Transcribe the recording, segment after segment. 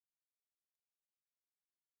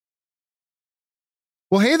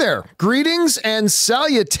Well, hey there. Greetings and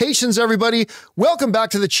salutations, everybody. Welcome back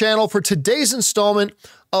to the channel for today's installment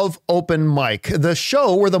of Open Mic, the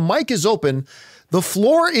show where the mic is open. The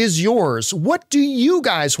floor is yours. What do you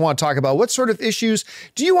guys want to talk about? What sort of issues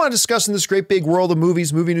do you want to discuss in this great big world of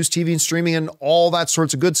movies, movie news, TV, and streaming, and all that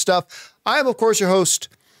sorts of good stuff? I am, of course, your host,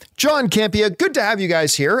 John Campia. Good to have you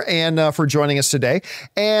guys here and for joining us today.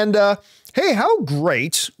 And hey, how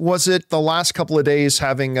great was it the last couple of days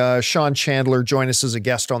having Sean Chandler join us as a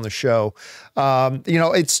guest on the show?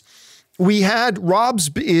 Rob's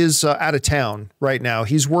is out of town right now.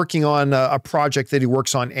 He's working on a project that he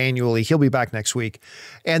works on annually. He'll be back next week.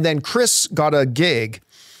 And then Chris got a gig,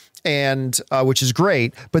 and which is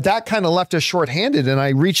great, but that kind of left us shorthanded. And I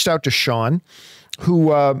reached out to Sean,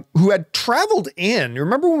 who had traveled in.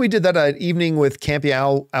 Remember when we did that evening with Campy,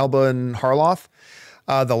 Alba, and Harloff,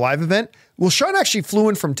 the live event? Well, Sean actually flew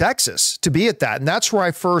in from Texas to be at that. And that's where I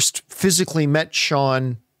first physically met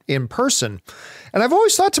Sean in person. And I've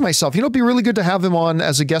always thought to myself, it'd be really good to have him on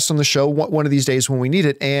as a guest on the show one of these days when we need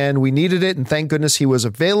it. And we needed it. And thank goodness he was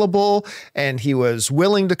available and he was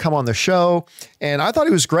willing to come on the show. And I thought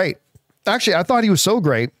he was great. Actually, I thought he was so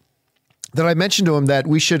great that I mentioned to him that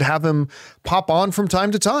we should have him pop on from time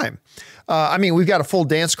to time. We've got a full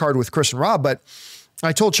dance card with Chris and Rob, but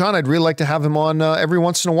I told Sean I'd really like to have him on every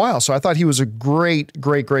once in a while. So I thought he was a great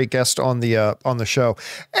guest on the show.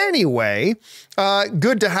 Anyway,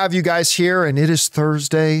 good to have you guys here. And it is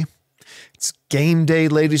Thursday. It's game day,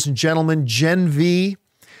 ladies and gentlemen. Gen V,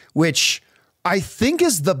 which I think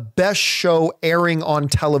is the best show airing on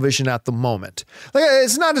television at the moment. Like,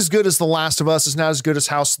 it's not as good as The Last of Us. It's not as good as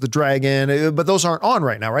House of the Dragon, but those aren't on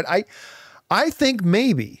right now, right? I think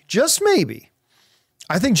maybe, just maybe,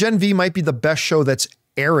 I think Gen V might be the best show that's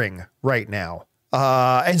airing right now.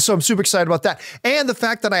 And so I'm super excited about that. And the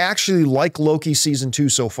fact that I actually like Loki season 2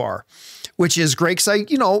 so far, which is great. Cause I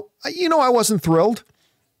wasn't thrilled.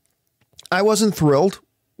 I wasn't thrilled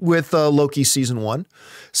with Loki season 1.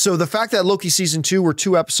 So the fact that Loki season 2, we're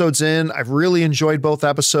 2 episodes in, I've really enjoyed both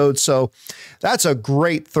episodes. So that's a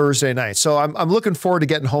great Thursday night. So I'm looking forward to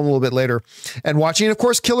getting home a little bit later and watching. And of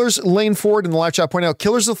course, Killers, Lane Ford in the live chat pointed out,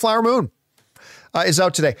 Killers of the Flower Moon is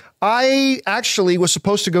out today. I actually was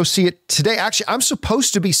supposed to go see it today. Actually, I'm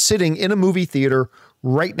supposed to be sitting in a movie theater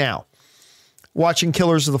right now watching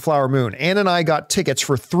Killers of the Flower Moon. Ann and I got tickets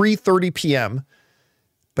for 3:30 p.m.,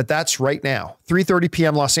 but that's right now, 3:30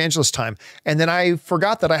 p.m. Los Angeles time. And then I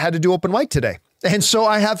forgot that I had to do open mic today. And so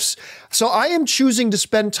I am choosing to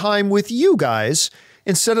spend time with you guys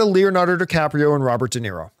instead of Leonardo DiCaprio and Robert De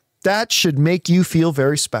Niro. That should make you feel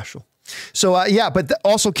very special. So,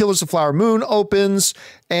 also Killers of the Flower Moon opens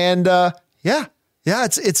and,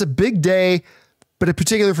 it's a big day, but in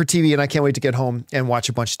particular for TV. And I can't wait to get home and watch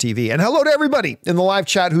a bunch of TV. And hello to everybody in the live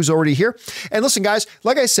chat who's already here. And listen, guys,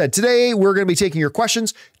 like I said, today we're going to be taking your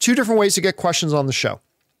questions. 2 different ways to get questions on the show.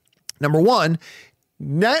 Number 1,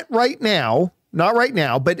 not right now,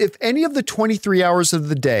 but if any of the 23 hours of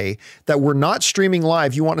the day that we're not streaming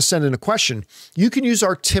live, you want to send in a question, you can use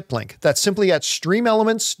our tip link. That's simply at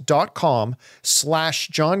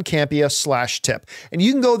streamelements.com/JohnCampia/tip. And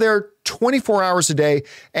you can go there 24 hours a day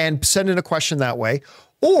and send in a question that way.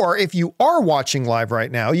 Or if you are watching live right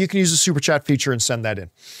now, you can use the super chat feature and send that in.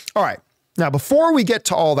 All right. Now, before we get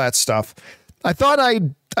to all that stuff, I thought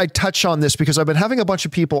I'd touch on this because I've been having a bunch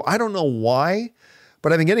of people, I don't know why,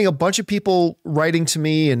 but I've been getting a bunch of people writing to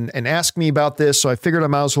me and ask me about this. So I figured I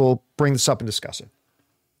might as well bring this up and discuss it.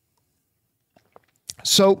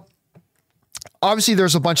 So obviously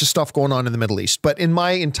there's a bunch of stuff going on in the Middle East, but in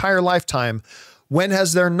my entire lifetime, when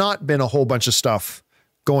has there not been a whole bunch of stuff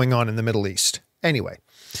going on in the Middle East? Anyway,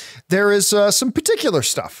 there is some particular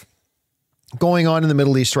stuff going on in the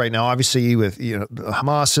Middle East right now, obviously with,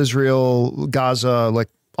 Hamas, Israel, Gaza, like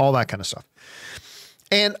all that kind of stuff.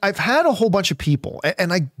 And I've had a whole bunch of people,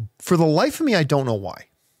 and for the life of me, I don't know why.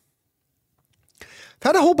 I've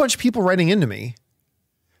had a whole bunch of people writing into me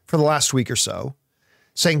for the last week or so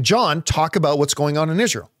saying, John, talk about what's going on in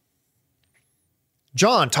Israel.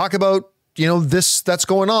 John, talk about, this that's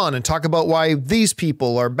going on, and talk about why these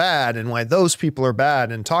people are bad and why those people are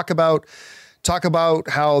bad, and talk about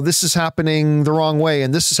how this is happening the wrong way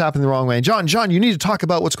and this is happening the wrong way. And John, you need to talk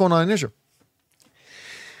about what's going on in Israel.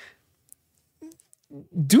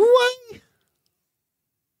 Do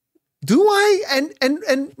I?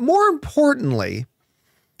 And more importantly,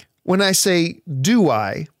 when I say do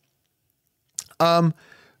I, my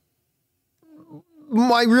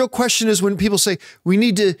real question is when people say, we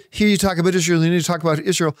need to hear you talk about Israel, we need to talk about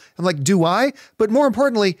Israel. I'm like, do I? But more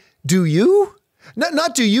importantly, do you?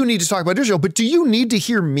 Not do you need to talk about Israel, but do you need to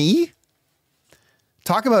hear me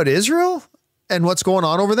talk about Israel and what's going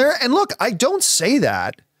on over there. And look, I don't say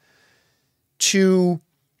that to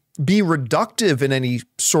be reductive in any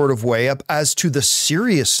sort of way up as to the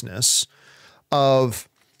seriousness of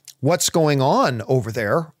what's going on over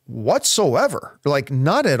there whatsoever. Like,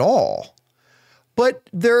 not at all. But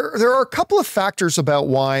there are a couple of factors about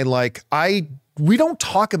why, like, we don't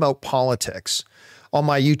talk about politics on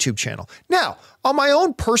my YouTube channel. Now, on my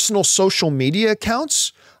own personal social media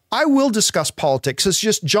accounts, I will discuss politics. It's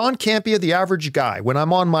just John Campea, the average guy. When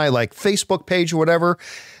I'm on my like Facebook page or whatever,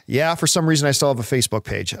 yeah, for some reason I still have a Facebook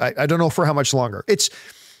page. I don't know for how much longer.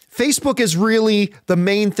 Facebook is really the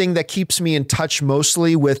main thing that keeps me in touch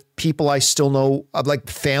mostly with people I still know, like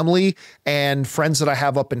family and friends that I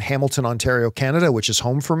have up in Hamilton, Ontario, Canada, which is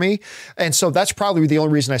home for me. And so that's probably the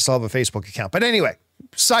only reason I still have a Facebook account. But anyway,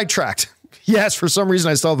 sidetracked. Yes, for some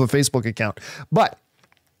reason I still have a Facebook account. But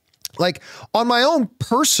like on my own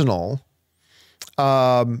personal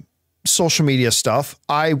social media stuff,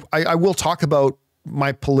 I will talk about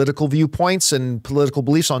my political viewpoints and political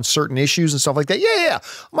beliefs on certain issues and stuff like that. Yeah.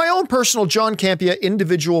 My own personal John Campea,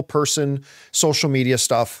 individual person, social media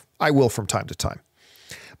stuff, I will from time to time.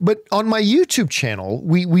 But on my YouTube channel,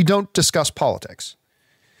 we don't discuss politics.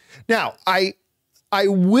 Now, I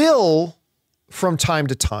will from time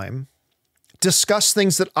to time discuss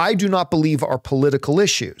things that I do not believe are political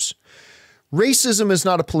issues. Racism is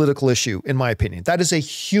not a political issue, in my opinion. That is a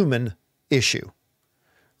human issue,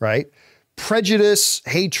 right? Prejudice,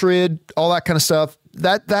 hatred, all that kind of stuff.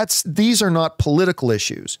 These are not political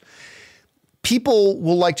issues. People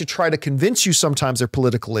will like to try to convince you sometimes they're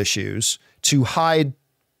political issues to hide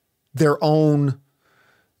their own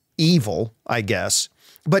evil, I guess.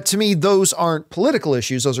 But to me, those aren't political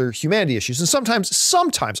issues. Those are humanity issues. And sometimes,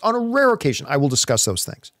 on a rare occasion, I will discuss those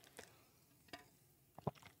things.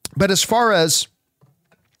 But as far as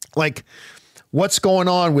like what's going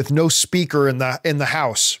on with no speaker in the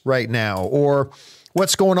House right now, or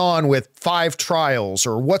what's going on with 5 trials,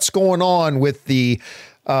 or what's going on with the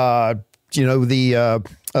voting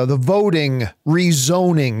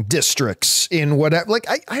rezoning districts in whatever, like,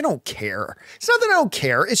 I don't care. It's not that I don't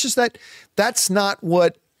care. It's just that that's not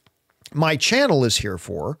what my channel is here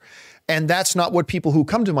for. And that's not what people who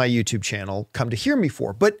come to my YouTube channel come to hear me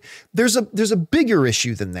for. But there's a bigger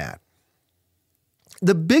issue than that.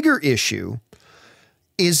 The bigger issue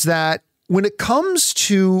is that when it comes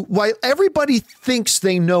to, while everybody thinks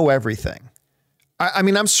they know everything, I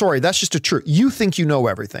mean, I'm sorry, that's just a truth. You think you know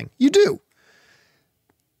everything. You do.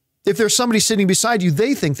 If there's somebody sitting beside you,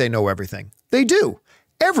 they think they know everything. They do.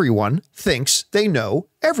 Everyone thinks they know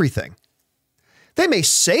everything. They may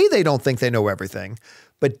say they don't think they know everything,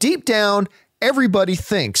 but deep down, everybody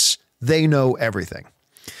thinks they know everything.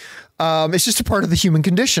 It's just a part of the human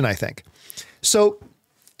condition, I think. So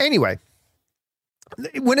anyway,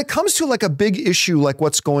 when it comes to like a big issue like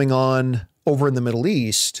what's going on over in the Middle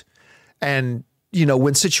East, and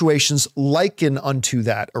when situations liken unto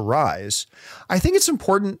that arise, I think it's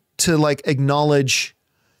important to like acknowledge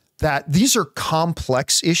that these are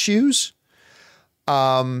complex issues.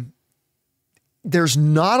 There's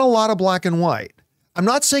not a lot of black and white. I'm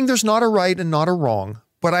not saying there's not a right and not a wrong,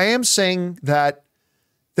 but I am saying that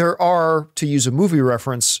there are, to use a movie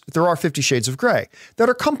reference, there are 50 Shades of Grey that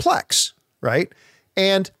are complex, right?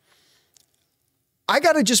 And I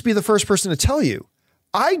got to just be the first person to tell you,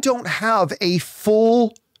 I don't have a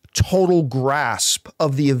full, total grasp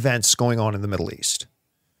of the events going on in the Middle East,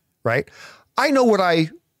 right? I know what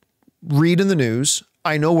I read in the news.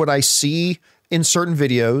 I know what I see in certain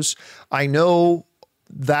videos. I know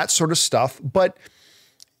that sort of stuff. But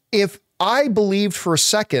if I believed for a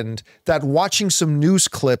second that watching some news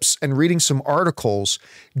clips and reading some articles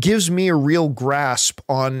gives me a real grasp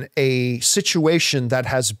on a situation that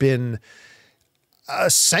has been a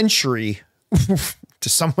century, to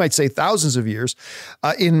some might say thousands of years,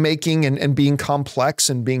 in making and being complex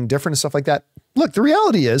and being different and stuff like that. Look, the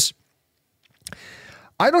reality is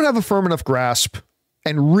I don't have a firm enough grasp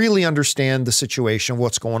and really understand the situation,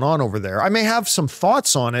 what's going on over there. I may have some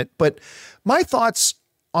thoughts on it, but my thoughts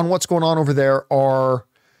on what's going on over there are,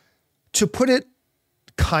 to put it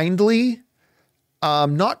kindly,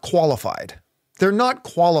 not qualified. They're not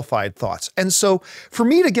qualified thoughts. And so for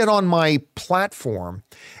me to get on my platform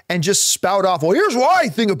and just spout off, well, here's what I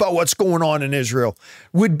think about what's going on in Israel,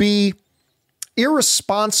 would be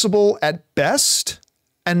irresponsible at best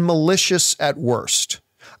and malicious at worst.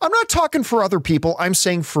 I'm not talking for other people. I'm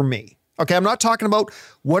saying for me. Okay. I'm not talking about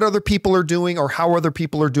what other people are doing or how other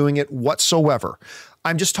people are doing it whatsoever.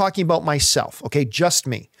 I'm just talking about myself. Okay. Just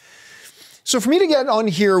me. So for me to get on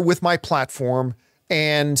here with my platform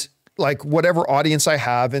and like whatever audience I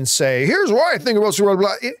have and say, here's what I think about blah,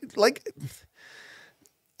 blah, blah,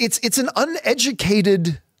 it's an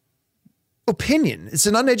uneducated opinion. It's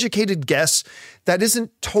an uneducated guess that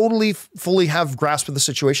isn't totally fully have grasp of the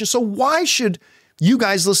situation. So why should you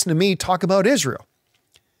guys listen to me talk about Israel?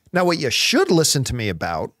 Now, what you should listen to me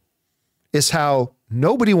about is how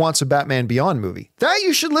nobody wants a Batman Beyond movie. That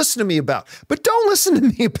you should listen to me about. But don't listen to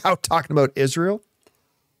me about talking about Israel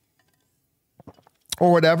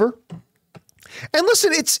or whatever. And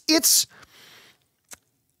listen,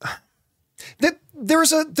 that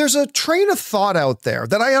there's a train of thought out there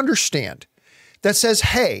that I understand that says,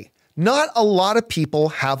 hey, not a lot of people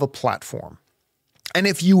have a platform. And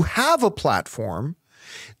if you have a platform,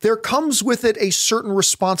 there comes with it a certain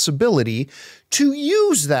responsibility to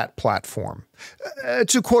use that platform.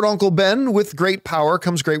 To quote Uncle Ben, with great power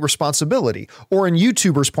comes great responsibility. Or in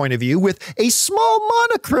YouTubers' point of view, with a small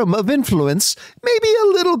monochrome of influence, maybe a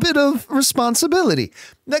little bit of responsibility.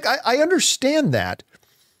 Like, I understand that.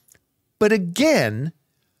 But again,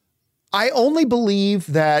 I only believe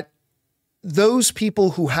that those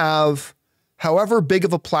people who have however big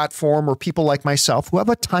of a platform, or people like myself who have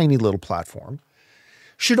a tiny little platform,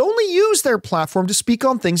 should only use their platform to speak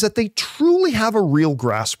on things that they truly have a real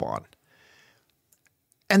grasp on.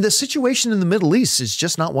 And the situation in the Middle East is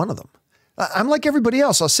just not one of them. I'm like everybody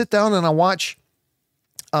else. I'll sit down and I'll watch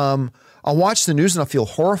the news and I'll feel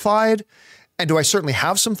horrified. And do I certainly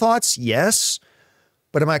have some thoughts? Yes.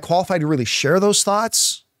 But am I qualified to really share those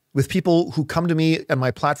thoughts with people who come to me and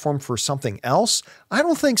my platform for something else? I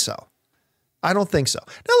don't think so. I don't think so.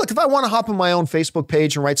 Now, look, if I want to hop on my own Facebook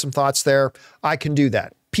page and write some thoughts there, I can do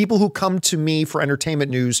that. People who come to me for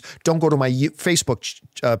entertainment news don't go to my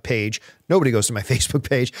Facebook page. Nobody goes to my Facebook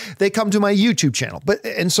page. They come to my YouTube channel.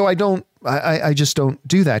 And so I just don't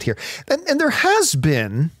do that here. And there has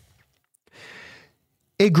been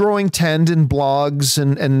a growing trend in blogs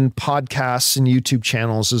and podcasts and YouTube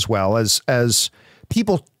channels, as well as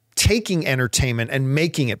people taking entertainment and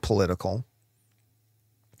making it political,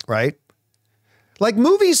 right? Like,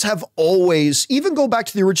 movies have always, even go back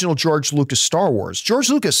to the original George Lucas Star Wars.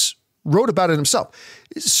 George Lucas wrote about it himself.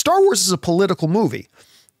 Star Wars is a political movie.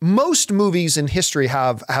 Most movies in history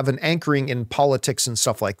have an anchoring in politics and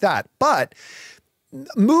stuff like that. But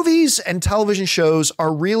movies and television shows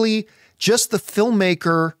are really just the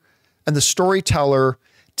filmmaker and the storyteller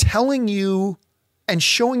telling you and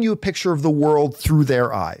showing you a picture of the world through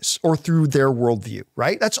their eyes or through their worldview,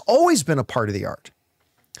 right? That's always been a part of the art.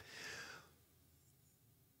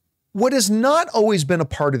 What has not always been a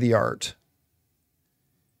part of the art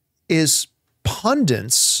is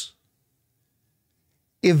pundits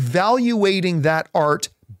evaluating that art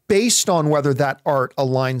based on whether that art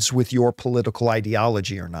aligns with your political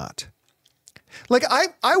ideology or not. Like,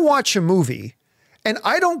 I watch a movie and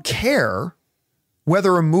I don't care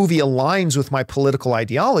whether a movie aligns with my political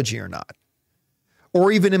ideology or not,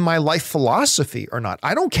 or even in my life philosophy or not.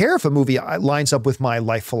 I don't care if a movie lines up with my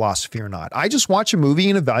life philosophy or not. I just watch a movie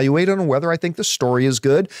and evaluate on whether I think the story is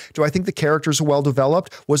good. Do I think the characters are well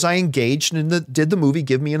developed? Was I engaged? And did the movie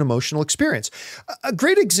give me an emotional experience? A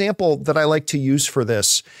great example that I like to use for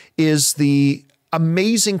this is the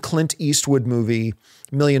amazing Clint Eastwood movie,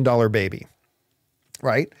 $1 Million Baby,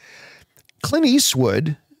 right? Clint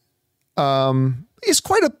Eastwood is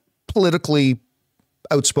quite a politically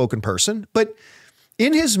outspoken person, but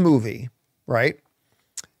in his movie, right?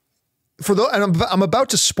 And I'm about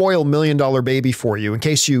to spoil $1 Million Baby for you in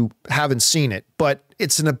case you haven't seen it, but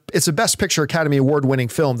it's a Best Picture Academy Award winning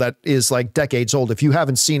film that is like decades old. If you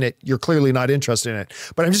haven't seen it, you're clearly not interested in it.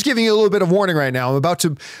 But I'm just giving you a little bit of warning right now. I'm about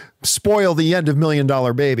to spoil the end of $1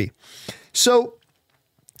 Million Baby. So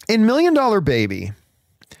in $1 Million Baby,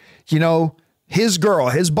 you know, his girl,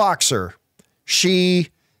 his boxer, she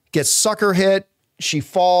gets sucker hit. She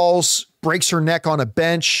falls, breaks her neck on a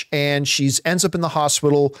bench, and ends up in the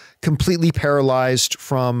hospital completely paralyzed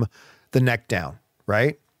from the neck down,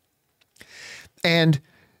 right? And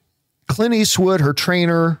Clint Eastwood, her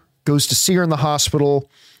trainer, goes to see her in the hospital,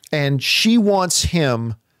 and she wants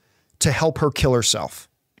him to help her kill herself.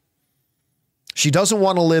 She doesn't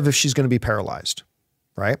want to live if she's going to be paralyzed,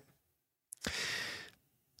 right?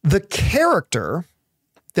 The character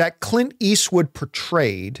that Clint Eastwood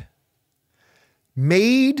portrayed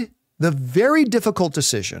made the very difficult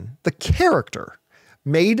decision. The character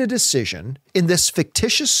made a decision in this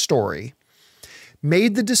fictitious story,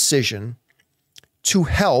 made the decision to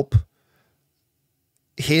help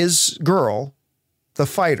his girl, the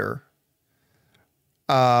fighter.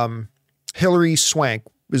 Hilary Swank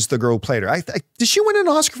is the girl who played her. Did she win an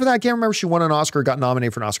Oscar for that? I can't remember if she won an Oscar or got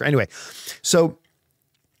nominated for an Oscar. Anyway, so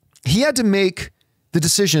he had to make the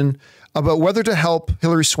decision about whether to help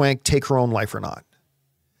Hilary Swank take her own life or not.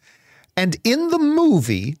 And in the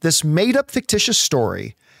movie, this made up fictitious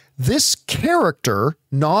story, this character,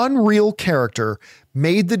 non-real character,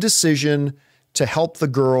 made the decision to help the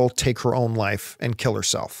girl take her own life and kill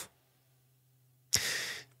herself.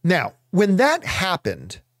 Now, when that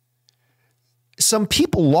happened, some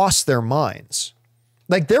people lost their minds.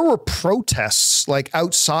 Like, there were protests like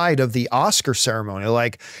outside of the Oscar ceremony,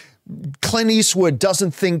 like Clint Eastwood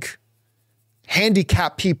doesn't think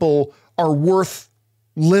handicapped people are worth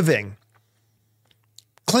living.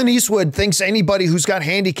 Clint Eastwood thinks anybody who's got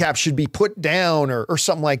handicaps should be put down or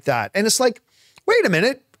something like that. And it's like, wait a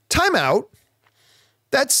minute, time out.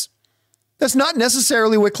 That's not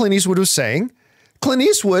necessarily what Clint Eastwood was saying. Clint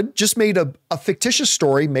Eastwood just made a fictitious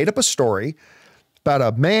story, made up a story about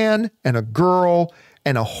a man and a girl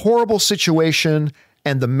and a horrible situation.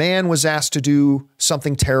 And the man was asked to do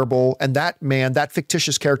something terrible. And that man, that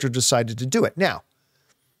fictitious character, decided to do it. Now,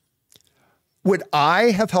 would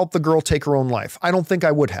I have helped the girl take her own life? I don't think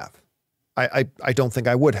I would have. I don't think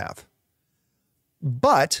I would have.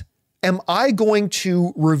 But am I going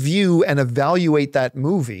to review and evaluate that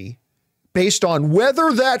movie based on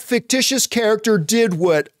whether that fictitious character did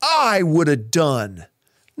what I would have done?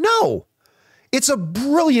 No. It's a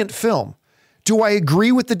brilliant film. Do I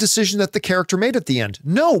agree with the decision that the character made at the end?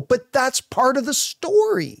 No, but that's part of the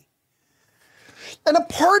story. And a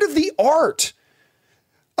part of the art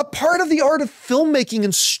of filmmaking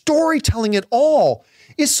and storytelling at all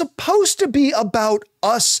is supposed to be about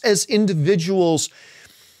us as individuals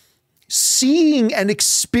seeing and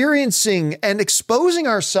experiencing and exposing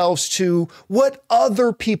ourselves to what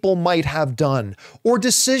other people might have done, or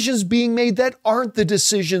decisions being made that aren't the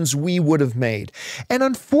decisions we would have made. And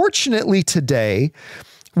unfortunately today,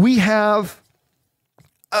 we have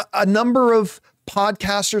a number of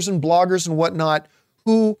podcasters and bloggers and whatnot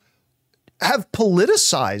who have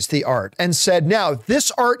politicized the art and said, now, this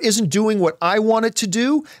art isn't doing what I want it to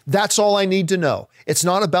do. That's all I need to know. It's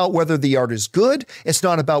not about whether the art is good. It's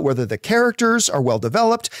not about whether the characters are well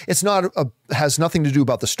developed. It's not has nothing to do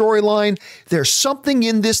about the storyline. There's something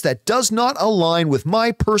in this that does not align with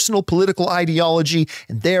my personal political ideology,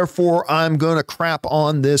 and therefore I'm going to crap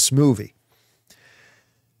on this movie.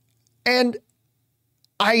 And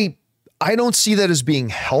I don't see that as being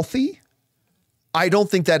healthy. I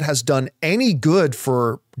don't think that has done any good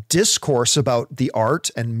for discourse about the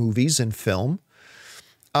art and movies and film.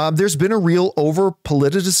 There's been a real over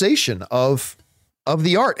politicization of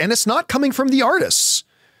the art, and it's not coming from the artists.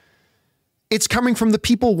 It's coming from the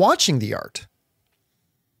people watching the art.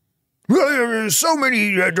 Well, so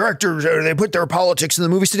many directors, they put their politics in the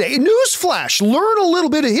movies today. Newsflash, learn a little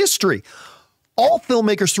bit of history. All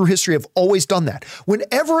filmmakers through history have always done that.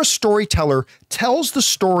 Whenever a storyteller tells the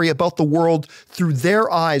story about the world through their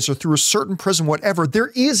eyes or through a certain prism, whatever,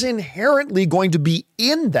 there is inherently going to be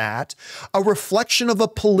in that a reflection of a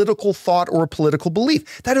political thought or a political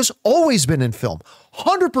belief. That has always been in film,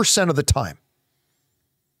 100% of the time.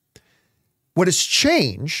 What has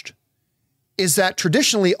changed is that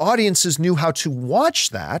traditionally audiences knew how to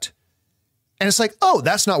watch that. And it's like, oh,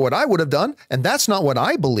 that's not what I would have done. And that's not what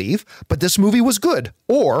I believe. But this movie was good.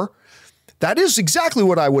 Or that is exactly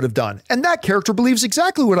what I would have done. And that character believes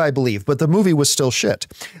exactly what I believe. But the movie was still shit.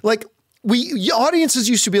 Like, audiences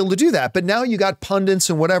used to be able to do that. But now you got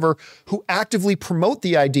pundits and whatever who actively promote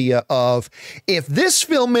the idea of, if this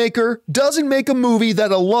filmmaker doesn't make a movie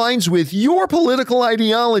that aligns with your political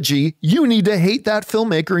ideology, you need to hate that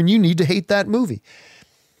filmmaker and you need to hate that movie.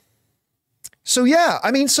 So, yeah,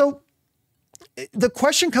 I mean, the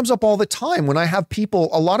question comes up all the time when I have a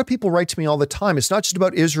lot of people write to me all the time. It's not just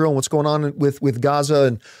about Israel and what's going on with Gaza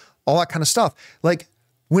and all that kind of stuff. Like,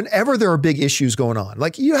 whenever there are big issues going on,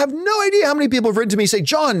 like, you have no idea how many people have written to me, say,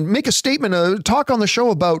 John, make a statement, talk on the show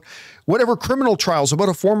about whatever criminal trials about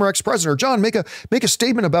a former ex-president, or John, make a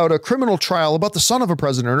statement about a criminal trial about the son of a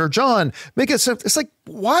president, or John, it's like,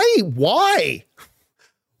 why would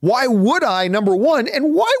I, number one,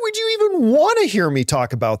 and why would you even want to hear me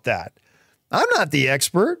talk about that? I'm not the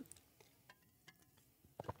expert.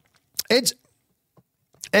 Yeah,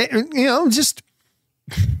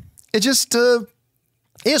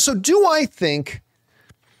 so do I think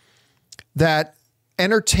that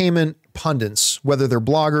entertainment pundits, whether they're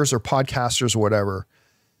bloggers or podcasters or whatever,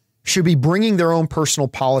 should be bringing their own personal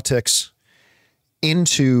politics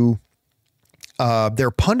into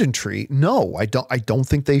their punditry? No, I don't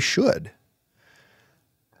think they should.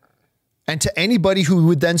 And to anybody who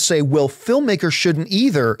would then say, well, filmmakers shouldn't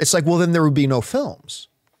either, it's like, well, then there would be no films.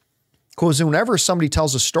 Because whenever somebody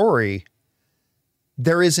tells a story,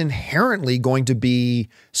 there is inherently going to be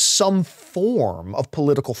some form of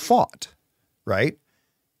political thought, right?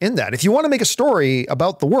 in that. If you want to make a story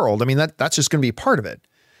about the world, I mean, that's just going to be part of it.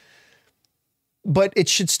 But it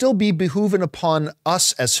should still be behooving upon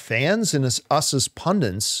us as fans and us as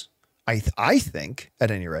pundits, I think,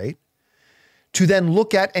 at any rate, to then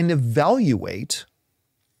look at and evaluate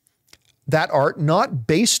that art, not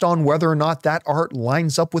based on whether or not that art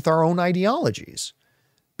lines up with our own ideologies,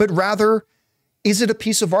 but rather, is it a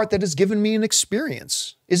piece of art that has given me an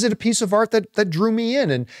experience? Is it a piece of art that drew me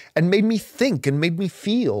in and made me think and made me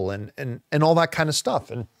feel and all that kind of stuff?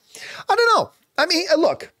 And I don't know. I mean,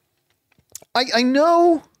 look, I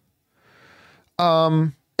know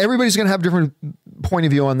everybody's going to have a different point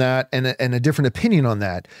of view on that and a different opinion on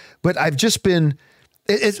that. But I've just been,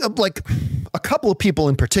 it's like a couple of people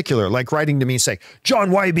in particular, like writing to me saying, John,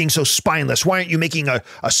 why are you being so spineless? Why aren't you making a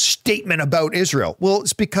statement about Israel? Well,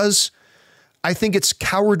 it's because I think it's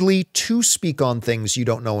cowardly to speak on things you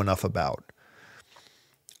don't know enough about.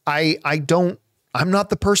 I'm not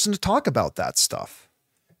the person to talk about that stuff.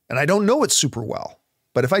 And I don't know it super well.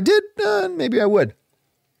 But if I did, maybe I would.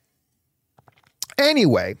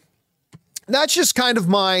 Anyway, that's just kind of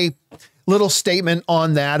my little statement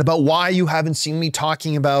on that about why you haven't seen me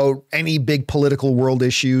talking about any big political world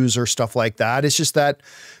issues or stuff like that. It's just that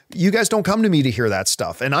you guys don't come to me to hear that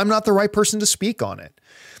stuff, and I'm not the right person to speak on it.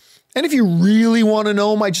 And if you really want to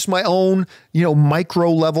know my own,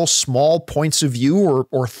 micro level, small points of view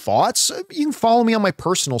or thoughts, you can follow me on my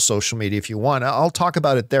personal social media if you want. I'll talk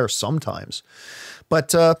about it there sometimes,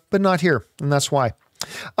 but not here. And that's why.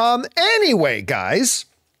 Anyway, guys,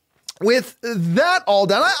 with that all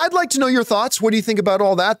done, I'd like to know your thoughts. What do you think about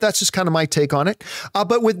all that? That's just kind of my take on it.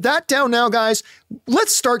 But with that down now, guys,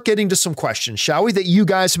 let's start getting to some questions, shall we, that you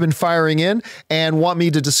guys have been firing in and want me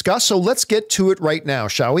to discuss. So let's get to it right now,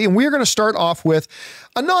 shall we? And we're going to start off with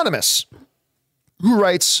Anonymous, who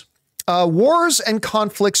writes, wars and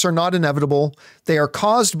conflicts are not inevitable. They are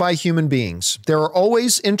caused by human beings. There are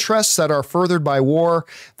always interests that are furthered by war.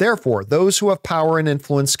 Therefore, those who have power and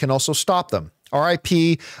influence can also stop them.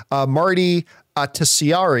 R.I.P. Marty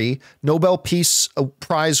Tessiari, Nobel Peace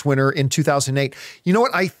Prize winner in 2008. You know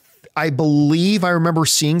what? I believe I remember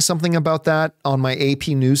seeing something about that on my AP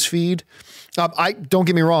news feed. I don't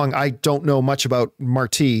get me wrong. I don't know much about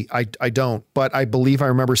Marty. I don't, but I believe I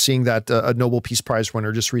remember seeing that a Nobel Peace Prize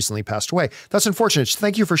winner just recently passed away. That's unfortunate.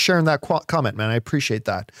 Thank you for sharing that comment, man. I appreciate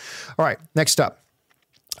that. All right, next up.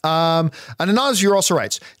 And Anazir also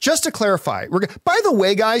writes, just to clarify, by the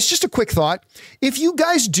way, guys, just a quick thought. If you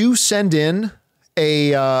guys do send in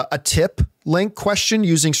a tip link question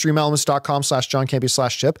using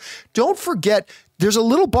streamelements.com/JohnCampy/tip, don't forget there's a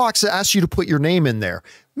little box that asks you to put your name in there.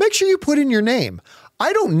 Make sure you put in your name.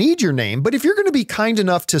 I don't need your name, but if you're going to be kind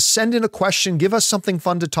enough to send in a question, give us something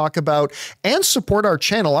fun to talk about, and support our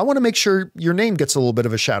channel, I want to make sure your name gets a little bit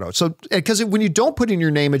of a shout out. So, because when you don't put in your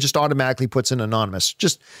name, it just automatically puts in anonymous.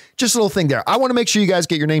 Just a little thing there. I want to make sure you guys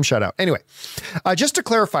get your name shout out. Anyway, just to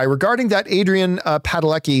clarify, regarding that Adrian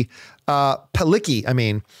Padalecki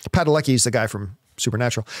is the guy from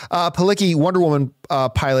Supernatural. Palicki, Wonder Woman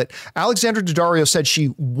pilot. Alexandra Daddario said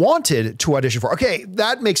she wanted to audition for it. Okay,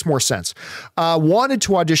 that makes more sense. Wanted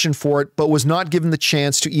to audition for it, but was not given the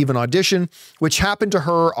chance to even audition, which happened to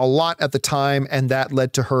her a lot at the time, and that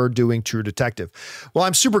led to her doing True Detective. Well,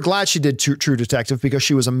 I'm super glad she did True Detective because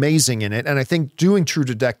she was amazing in it, and I think doing True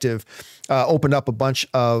Detective opened up a bunch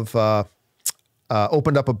of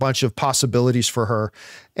possibilities for her,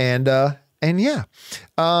 and yeah.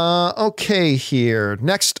 Okay, here.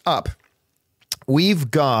 Next up, we've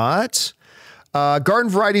got Garden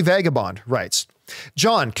Variety Vagabond writes,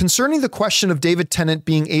 John, concerning the question of David Tennant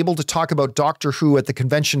being able to talk about Doctor Who at the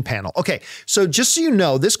convention panel. Okay, so just so you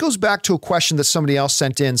know, this goes back to a question that somebody else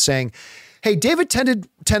sent in saying, hey, David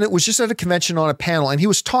Tennant was just at a convention on a panel and he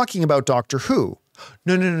was talking about Doctor Who.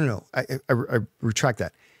 No. I retract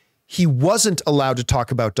that. He wasn't allowed to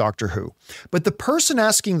talk about Doctor Who. But the person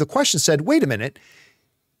asking the question said, wait a minute,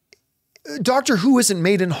 Doctor Who isn't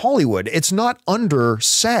made in Hollywood. It's not under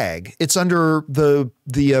SAG. It's under the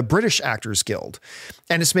British Actors Guild.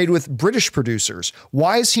 And it's made with British producers.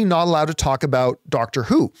 Why is he not allowed to talk about Doctor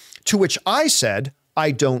Who? To which I said,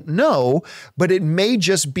 I don't know, but it may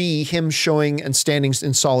just be him showing and standing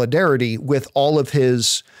in solidarity with all of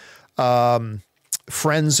his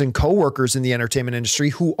friends and coworkers in the entertainment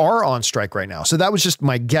industry who are on strike right now. So that was just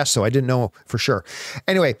my guess, though. I didn't know for sure.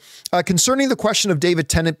 Anyway, concerning the question of David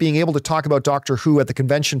Tennant being able to talk about Doctor Who at the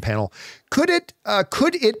convention panel, could it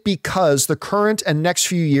because the current and next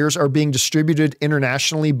few years are being distributed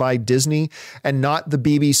internationally by Disney and not the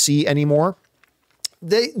BBC anymore?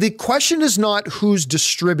 The question is not who's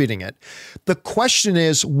distributing it. The question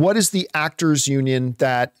is, what is the actors union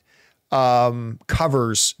that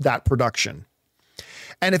covers that production.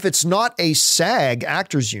 And if it's not a SAG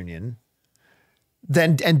Actors Union,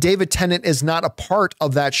 then, and David Tennant is not a part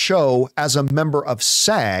of that show as a member of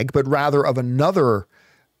SAG, but rather of another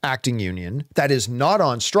acting union that is not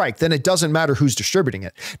on strike, then it doesn't matter who's distributing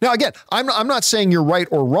it. Now, again, I'm not saying you're right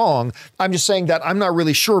or wrong. I'm just saying that I'm not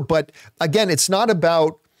really sure. But again, it's not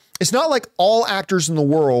like all actors in the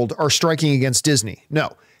world are striking against Disney.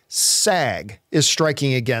 No, SAG is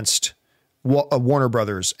striking against Warner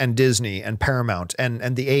Brothers and Disney and Paramount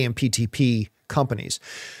and the AMPTP companies.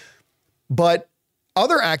 But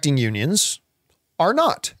other acting unions are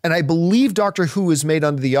not. And I believe Doctor Who is made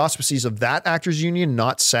under the auspices of that actors union,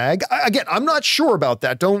 not SAG. Again, I'm not sure about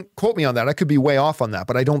that. Don't quote me on that. I could be way off on that,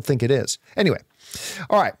 but I don't think it is. Anyway.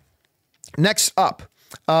 All right. Next up,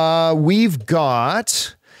 we've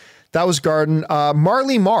got, that was Garden.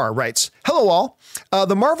 Marley Marr writes, hello all.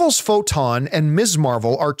 The Marvel's Photon and Ms.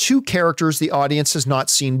 Marvel are two characters the audience has not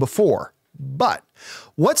seen before. But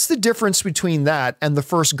what's the difference between that and the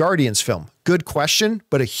first Guardians film? Good question,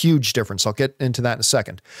 but a huge difference. I'll get into that in a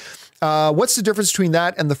second. What's the difference between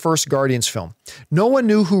that and the first Guardians film? No one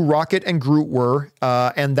knew who Rocket and Groot were,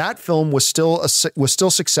 and that film was still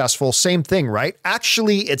successful. Same thing, right?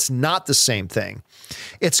 Actually, it's not the same thing.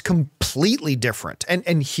 It's completely different,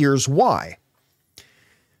 and here's why.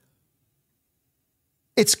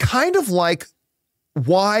 It's kind of like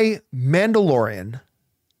why Mandalorian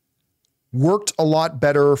worked a lot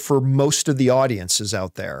better for most of the audiences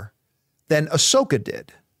out there than Ahsoka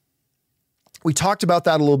did. We talked about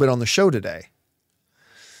that a little bit on the show today.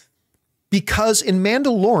 Because in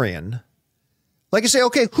Mandalorian, like I say,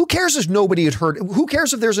 okay, who cares if nobody had heard, who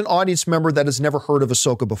cares if there's an audience member that has never heard of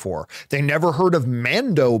Ahsoka before? They never heard of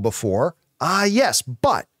Mando before. Yes,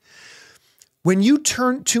 but when you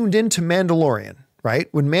tuned into Mandalorian, right?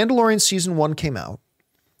 When Mandalorian season 1 came out,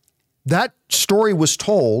 that story was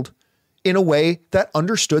told in a way that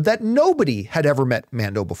understood that nobody had ever met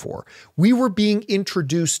Mando before. We were being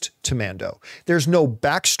introduced to Mando. There's no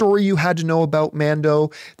backstory you had to know about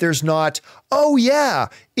Mando. There's not, oh yeah,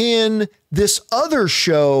 in this other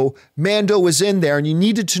show, Mando was in there and you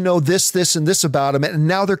needed to know this, this, and this about him. And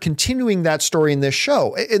now they're continuing that story in this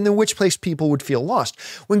show, and in which place people would feel lost.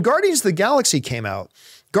 When Guardians of the Galaxy came out,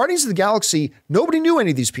 Guardians of the Galaxy, nobody knew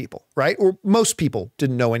any of these people, right? Or most people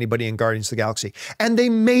didn't know anybody in Guardians of the Galaxy. And they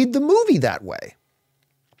made the movie that way.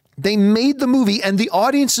 They made the movie and the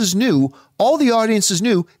audiences knew, all the audiences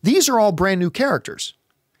knew, these are all brand new characters.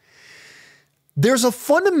 There's a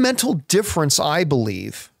fundamental difference, I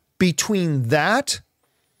believe, between that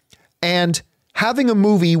and having a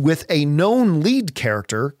movie with a known lead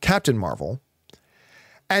character, Captain Marvel,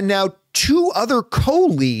 and now two other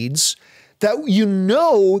co-leads that you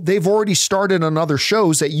know they've already started on other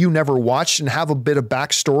shows that you never watched and have a bit of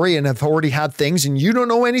backstory and have already had things and you don't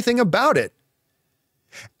know anything about it.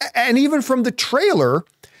 And even from the trailer,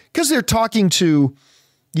 because they're talking to,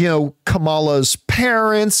 you know, Kamala's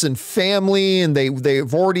parents and family, and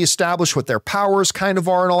they've already established what their powers kind of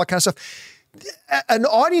are and all that kind of stuff. An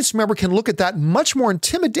audience member can look at that much more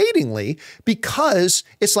intimidatingly because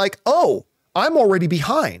it's like, oh, I'm already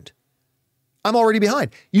behind.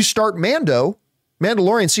 You start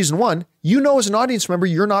Mandalorian season 1, you know, as an audience member,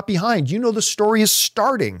 you're not behind. You know, the story is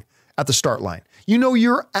starting at the start line. You know,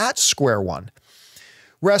 you're at square one.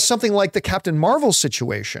 Whereas something like the Captain Marvel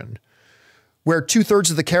situation, where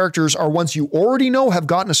 2/3 of the characters are ones you already know have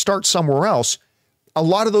gotten a start somewhere else, a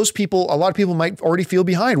lot of people might already feel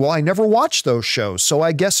behind. Well, I never watched those shows, so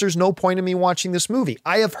I guess there's no point in me watching this movie.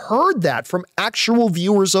 I have heard that from actual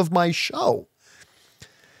viewers of my show.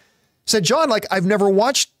 Said, John, like, I've never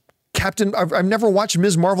watched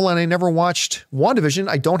Ms. Marvel and I never watched WandaVision.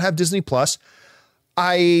 I don't have Disney Plus.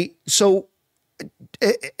 So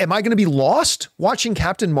am I going to be lost watching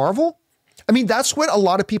Captain Marvel? I mean, that's what a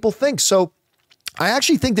lot of people think. So I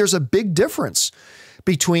actually think there's a big difference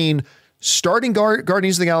between starting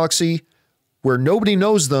Guardians of the Galaxy, where nobody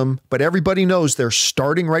knows them, but everybody knows they're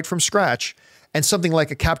starting right from scratch, and something like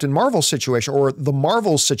a Captain Marvel situation or the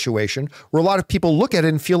Marvel situation, where a lot of people look at it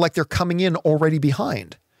and feel like they're coming in already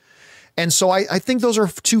behind. And so I think those are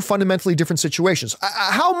two fundamentally different situations.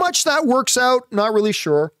 How much that works out, not really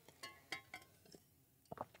sure.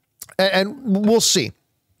 And we'll see.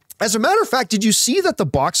 As a matter of fact, did you see that the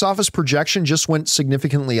box office projection just went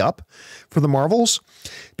significantly up for the Marvels?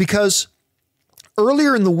 Because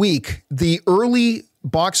earlier in the week, the early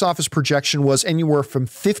box office projection was anywhere from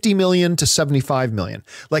 50 million to 75 million.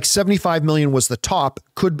 Like 75 million was the top,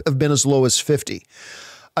 could have been as low as 50.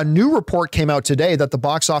 A new report came out today that the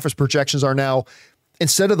box office projections are now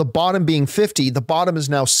Instead of the bottom being 50, the bottom is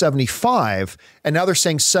now 75. And now they're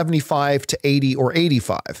saying 75 to 80 or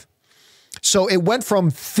 85. So it went from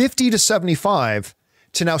 50 to 75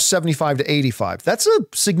 to now 75 to 85. That's a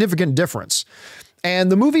significant difference.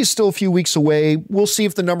 And the movie is still a few weeks away. We'll see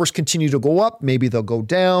if the numbers continue to go up. Maybe they'll go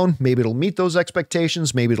down. Maybe it'll meet those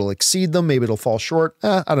expectations. Maybe it'll exceed them. Maybe it'll fall short.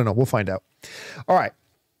 I don't know. We'll find out. All right.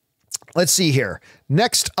 Let's see here.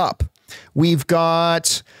 Next up, we've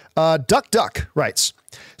got Duck writes,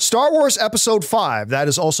 Star Wars Episode 5, that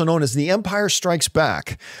is also known as The Empire Strikes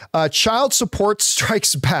Back. Child Support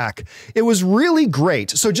Strikes Back. It was really great.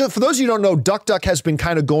 So just for those of you who don't know, Duck has been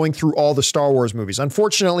kind of going through all the Star Wars movies.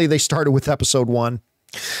 Unfortunately, they started with Episode 1.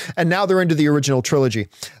 And now they're into the original trilogy.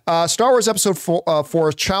 Star Wars Episode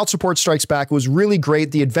 4, Child Support Strikes Back was really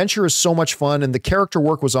great. The adventure is so much fun and the character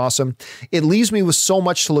work was awesome. It leaves me with so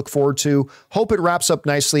much to look forward to. Hope it wraps up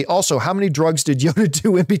nicely. Also, how many drugs did Yoda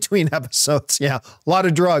do in between episodes? Yeah, a lot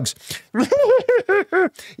of drugs.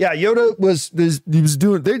 Yeah, Yoda was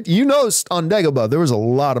doing, you know, on Dagobah, there was a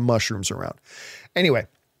lot of mushrooms around. Anyway,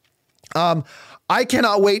 I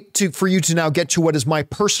cannot wait for you to now get to what is my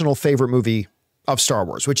personal favorite movie of Star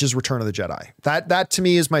Wars, which is Return of the Jedi. That to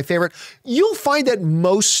me is my favorite. You'll find that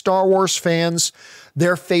most Star Wars fans,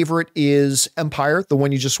 their favorite is Empire, the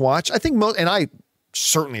one you just watched. I think and I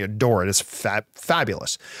certainly adore it. It's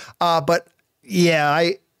fabulous. But yeah,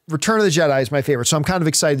 Return of the Jedi is my favorite. So I'm kind of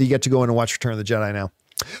excited that you get to go in and watch Return of the Jedi now.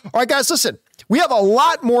 All right, guys, listen, we have a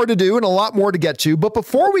lot more to do and a lot more to get to. But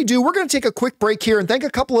before we do, we're going to take a quick break here and thank a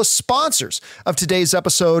couple of sponsors of today's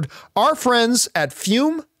episode, our friends at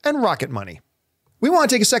Fume and Rocket Money. We want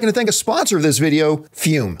to take a second to thank a sponsor of this video,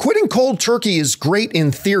 Fume. Quitting cold turkey is great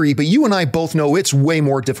in theory, but you and I both know it's way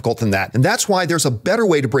more difficult than that. And that's why there's a better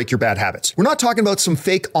way to break your bad habits. We're not talking about some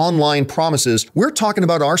fake online promises. We're talking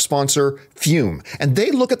about our sponsor, Fume. And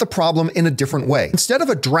they look at the problem in a different way. Instead of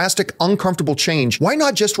a drastic, uncomfortable change, why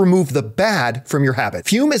not just remove the bad from your habit?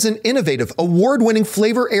 Fume is an innovative, award-winning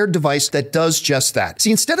flavor-aired device that does just that.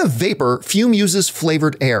 See, instead of vapor, Fume uses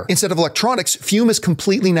flavored air. Instead of electronics, Fume is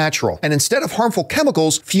completely natural. And instead of harmful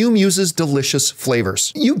chemicals, Fume uses delicious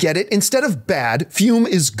flavors. You get it. Instead of bad, Fume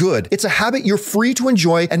is good. It's a habit you're free to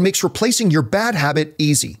enjoy and makes replacing your bad habit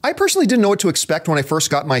easy. I personally didn't know what to expect when I first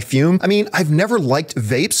got my Fume. I mean, I've never liked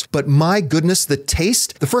vapes, but my goodness, the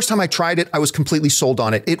taste. The first time I tried it, I was completely sold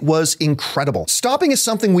on it. It was incredible. Stopping is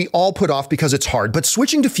something we all put off because it's hard, but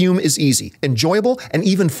switching to Fume is easy, enjoyable, and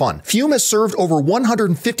even fun. Fume has served over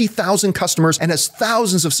 150,000 customers and has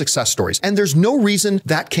thousands of success stories, and there's no reason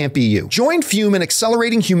that can't be you. Join Fume in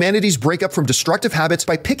accelerating humanity's breakup from destructive habits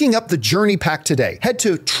by picking up the Journey Pack today. Head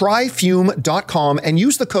to tryfume.com and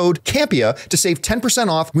use the code CAMPIA to save 10%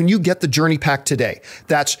 off when you get the Journey Pack today.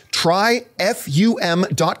 That's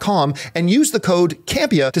tryfum.com and use the code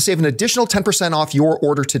CAMPIA to save an additional 10% off your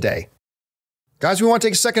order today. Guys, we want to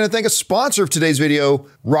take a second to thank a sponsor of today's video,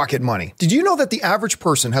 Rocket Money. Did you know that the average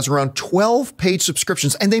person has around 12 paid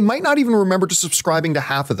subscriptions and they might not even remember to subscribing to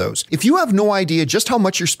half of those? If you have no idea just how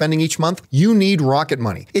much you're spending each month, you need Rocket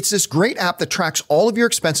Money. It's this great app that tracks all of your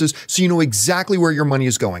expenses so you know exactly where your money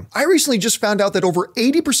is going. I recently just found out that over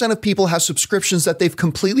 80% of people have subscriptions that they've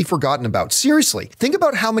completely forgotten about. Seriously, think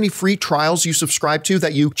about how many free trials you subscribe to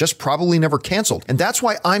that you just probably never canceled. And that's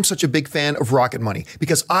why I'm such a big fan of Rocket Money,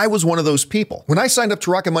 because I was one of those people. When I signed up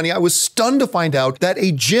to Rocket Money, I was stunned to find out that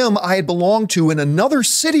a gym I had belonged to in another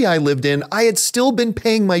city I lived in, I had still been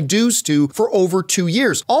paying my dues to for over 2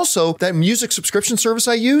 years. Also, that music subscription service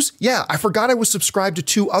I use, yeah, I forgot I was subscribed to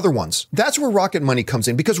 2 other ones. That's where Rocket Money comes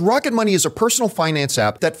in, because Rocket Money is a personal finance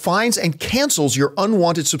app that finds and cancels your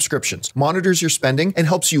unwanted subscriptions, monitors your spending, and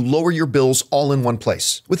helps you lower your bills all in one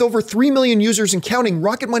place. With over 3 million users and counting,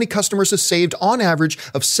 Rocket Money customers have saved on average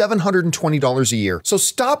of $720 a year. So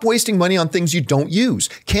stop wasting money on things you don't use.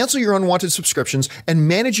 Cancel your unwanted subscriptions and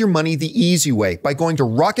manage your money the easy way by going to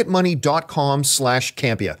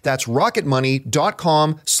rocketmoney.com/Campia. That's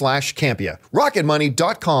rocketmoney.com/Campia.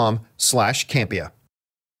 rocketmoney.com/Campia.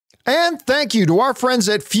 And thank you to our friends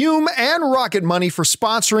at Fume and Rocket Money for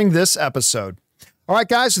sponsoring this episode. All right,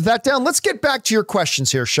 guys, with that down, let's get back to your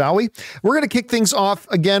questions here, shall we? We're going to kick things off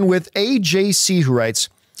again with AJC, who writes,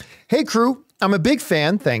 "Hey, crew. I'm a big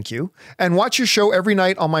fan, thank you, and watch your show every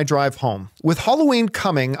night on my drive home. With Halloween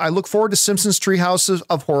coming, I look forward to Simpsons Treehouse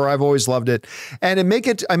of Horror. I've always loved it, and I make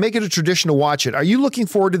it a tradition to watch it. Are you looking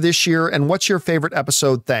forward to this year, and what's your favorite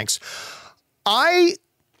episode? Thanks." I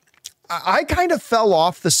kind of fell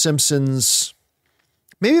off The Simpsons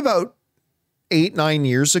maybe about 8-9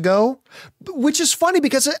 years ago, which is funny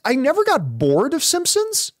because I never got bored of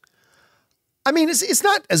Simpsons. I mean, it's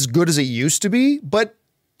not as good as it used to be, but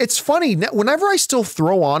it's funny. Whenever I still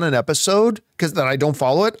throw on an episode, because that I don't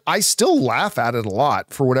follow it, I still laugh at it a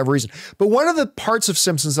lot for whatever reason. But one of the parts of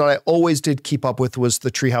Simpsons that I always did keep up with was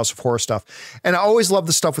the Treehouse of Horror stuff. And I always loved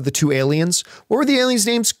the stuff with the two aliens. What were the aliens'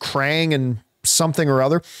 names? Krang and something or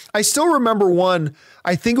other. I still remember one,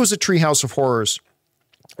 I think it was a Treehouse of Horrors,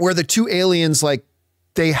 where the two aliens, like,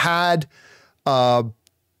 they had, what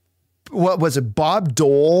was it, Bob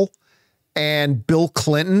Dole and Bill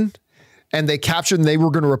Clinton, and they captured and they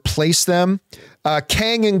were going to replace them.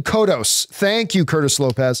 Kang and Kodos. Thank you, Curtis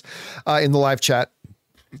Lopez, in the live chat.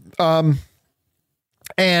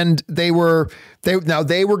 And they were going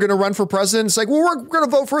to run for president. It's like, well, we're going to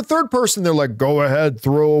vote for a third person. They're like, go ahead,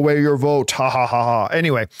 throw away your vote. Ha ha ha ha.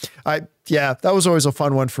 Anyway, that was always a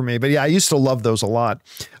fun one for me. But yeah, I used to love those a lot.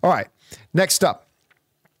 All right, next up.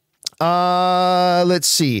 Let's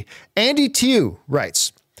see. Andy Tew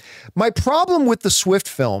writes, my problem with the Swift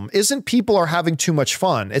film isn't people are having too much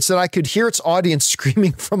fun. It's that I could hear its audience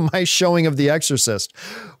screaming from my showing of The Exorcist,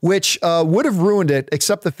 which would have ruined it,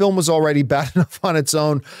 except the film was already bad enough on its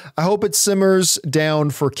own. I hope it simmers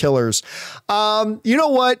down for killers. You know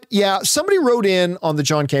what? Yeah, somebody wrote in on the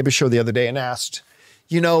John Campus show the other day and asked,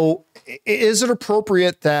 is it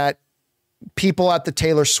appropriate that people at the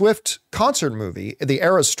Taylor Swift concert movie, the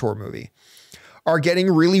Eras Tour movie, are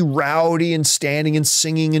getting really rowdy and standing and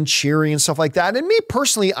singing and cheering and stuff like that? And me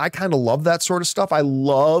personally, I kind of love that sort of stuff. I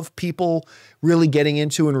love people really getting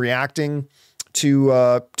into and reacting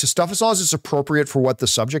to stuff as long as it's appropriate for what the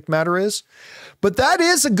subject matter is. But that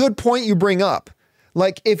is a good point you bring up.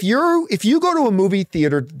 Like if you go to a movie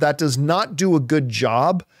theater that does not do a good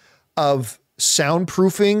job of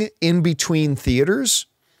soundproofing in between theaters,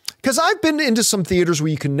 because I've been into some theaters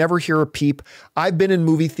where you can never hear a peep. I've been in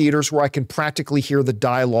movie theaters where I can practically hear the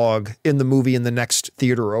dialogue in the movie in the next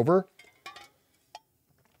theater over.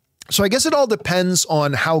 So I guess it all depends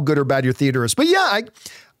on how good or bad your theater is. But yeah,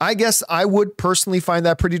 I guess I would personally find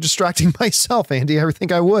that pretty distracting myself, Andy. I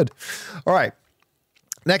think I would. All right.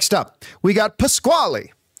 Next up, we got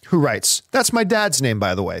Pasquale, who writes, that's my dad's name,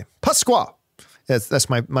 by the way. Pasquale. That's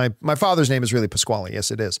my father's name is really Pasquale.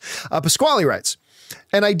 Yes, it is. Pasquale writes,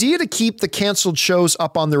 an idea to keep the canceled shows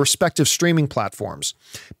up on their respective streaming platforms.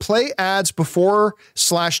 Play ads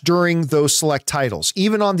before/during those select titles,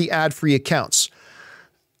 even on the ad-free accounts.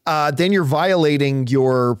 Then you're violating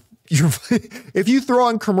your if you throw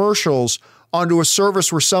on commercials onto a service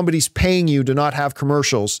where somebody's paying you to not have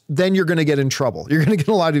commercials, then you're going to get in trouble. You're going to get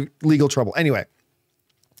a lot of legal trouble. Anyway,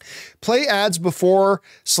 play ads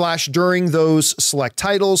before/during those select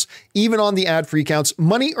titles, even on the ad-free accounts.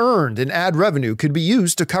 Money earned in ad revenue could be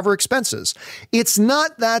used to cover expenses. It's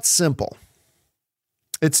not that simple.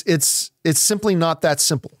 It's simply not that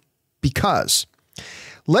simple, because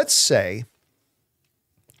let's say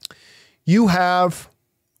you have,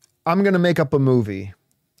 I'm going to make up a movie,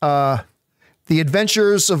 The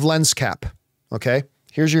Adventures of Lens Cap. Okay,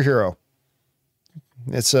 here's your hero.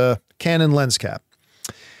 It's a Canon lens cap.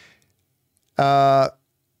 The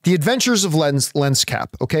Adventures of Lens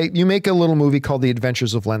Cap. Okay, you make a little movie called The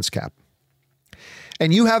Adventures of Lens Cap,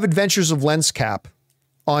 and you have Adventures of Lens Cap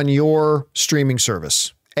on your streaming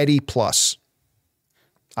service, Eddie Plus.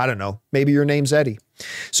 I don't know, maybe your name's Eddie.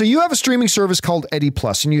 So you have a streaming service called Eddie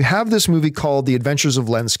Plus, and you have this movie called The Adventures of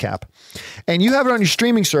Lens Cap, and you have it on your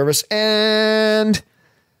streaming service, and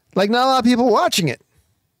like not a lot of people watching it.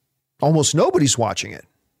 Almost nobody's watching it.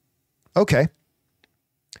 Okay.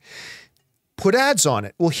 Put ads on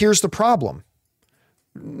it. Well, here's the problem.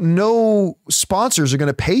 No sponsors are going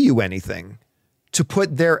to pay you anything to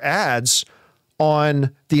put their ads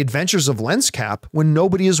on The Adventures of Lens Cap when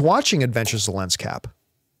nobody is watching Adventures of Lens Cap,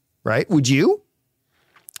 right? Would you?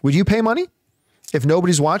 Would you pay money if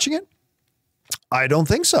nobody's watching it? I don't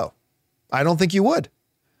think so. I don't think you would.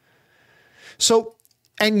 So,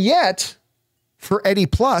 and yet for Eddie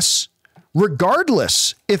Plus,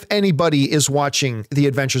 regardless if anybody is watching The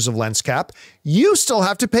Adventures of Lens Cap, you still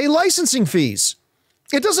have to pay licensing fees.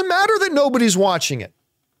 It doesn't matter that nobody's watching it.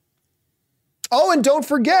 Oh, and don't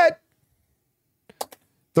forget,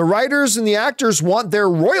 the writers and the actors want their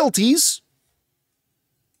royalties.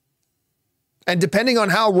 And depending on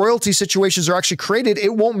how royalty situations are actually created,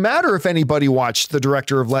 it won't matter if anybody watched the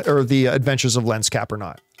director of or The Adventures of Lens Cap or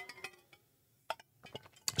not.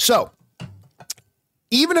 So,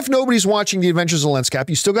 even if nobody's watching The Adventures of Lens Cap,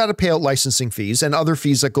 you still got to pay out licensing fees and other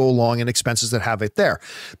fees that go along and expenses that have it there.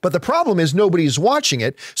 But the problem is nobody's watching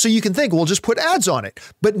it. So you can think, well, just put ads on it.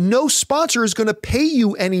 But no sponsor is going to pay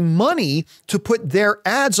you any money to put their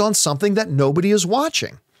ads on something that nobody is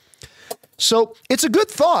watching. So it's a good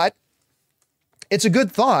thought. It's a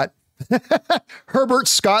good thought. Herbert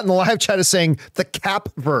Scott in the live chat is saying the Cap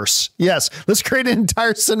verse. Yes, let's create an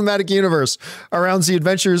entire cinematic universe around the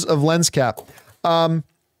adventures of Lens Cap.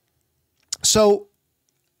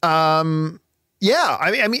 Yeah,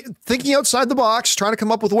 I mean, thinking outside the box, trying to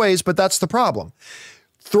come up with ways, but that's the problem.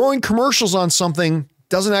 Throwing commercials on something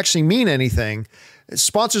doesn't actually mean anything.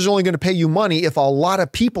 Sponsors are only going to pay you money if a lot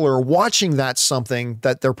of people are watching that something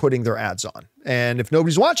that they're putting their ads on. And if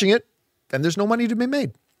nobody's watching it, then there's no money to be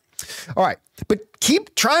made. All right, but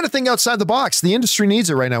keep trying to think outside the box. The industry needs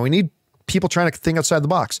it right now. We need people trying to think outside the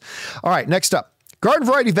box. All right, next up, Garden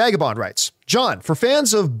Variety Vagabond writes, John, for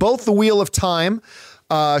fans of both the Wheel of Time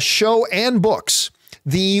show and books,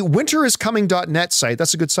 the winteriscoming.net site,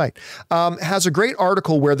 that's a good site, has a great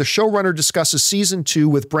article where the showrunner discusses season 2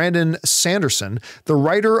 with Brandon Sanderson, the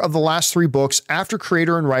writer of the last 3 books after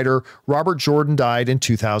creator and writer Robert Jordan died in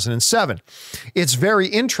 2007. It's very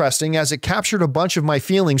interesting as it captured a bunch of my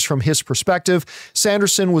feelings from his perspective.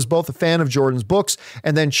 Sanderson was both a fan of Jordan's books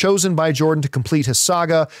and then chosen by Jordan to complete his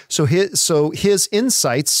saga. So his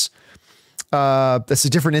insights, that's the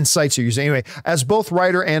different insights you're using. Anyway, as both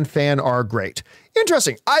writer and fan are great.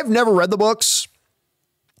 Interesting. I've never read the books.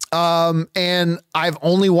 And I've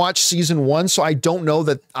only watched season 1, so I don't know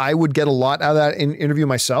that I would get a lot out of that interview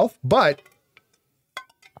myself, but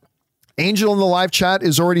Angel in the live chat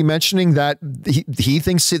is already mentioning that he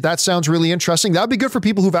thinks that sounds really interesting. That would be good for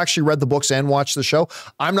people who've actually read the books and watched the show.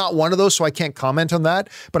 I'm not one of those, so I can't comment on that,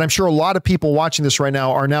 but I'm sure a lot of people watching this right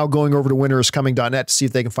now are now going over to winteriscoming.net to see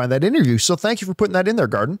if they can find that interview. So thank you for putting that in there,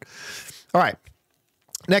 Garden. All right.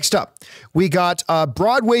 Next up, we got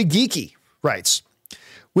Broadway Geeky writes,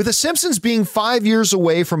 with The Simpsons being 5 years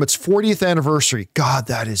away from its 40th anniversary. God,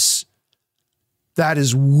 that is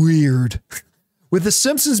weird. With The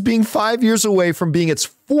Simpsons being 5 years away from being its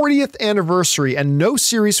 40th anniversary and no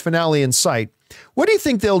series finale in sight, what do you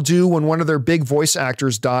think they'll do when one of their big voice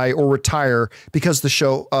actors die or retire because the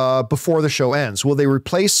show before the show ends? Will they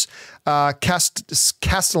replace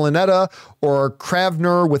Castellaneta or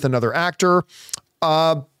Kravner with another actor?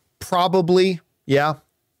 Probably, yeah.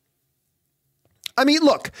 I mean,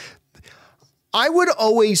 look, I would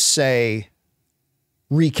always say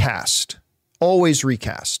recast, always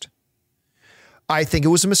recast. I think it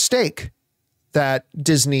was a mistake that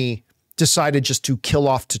Disney decided just to kill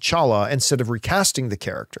off T'Challa instead of recasting the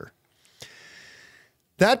character.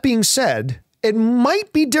 That being said, it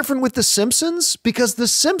might be different with The Simpsons because The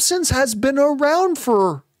Simpsons has been around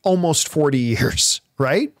for almost 40 years,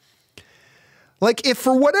 right? Like if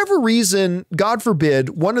for whatever reason, God forbid,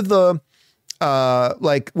 one of the,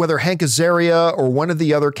 like whether Hank Azaria or one of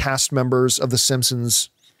the other cast members of The Simpsons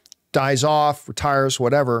dies off, retires,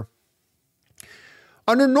 whatever.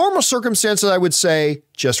 Under normal circumstances, I would say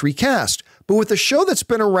just recast. But with a show that's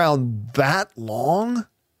been around that long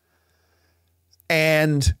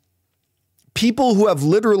and people who have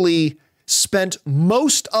literally spent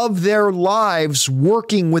most of their lives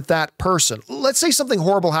working with that person. Let's say something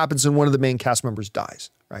horrible happens and one of the main cast members dies,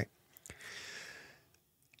 right?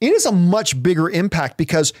 It is a much bigger impact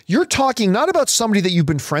because you're talking not about somebody that you've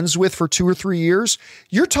been friends with for 2 or 3 years.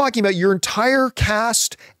 You're talking about your entire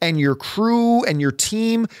cast and your crew and your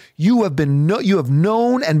team. You have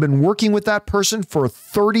known and been working with that person for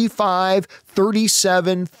 35,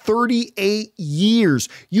 37, 38 years.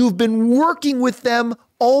 You've been working with them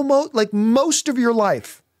almost like most of your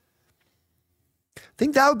life. I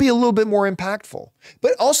think that would be a little bit more impactful.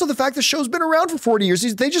 But also the fact the show's been around for 40 years,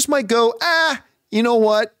 they just might go, you know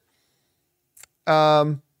what?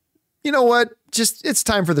 Just it's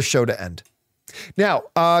time for the show to end. Now,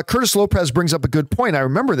 Curtis Lopez brings up a good point. I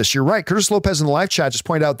remember this. You're right. Curtis Lopez in the live chat just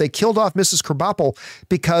pointed out they killed off Mrs. Krabappel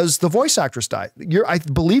because the voice actress died. I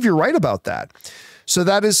believe you're right about that. So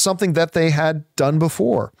that is something that they had done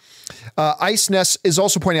before. Ice Ness is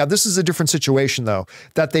also pointing out this is a different situation, though,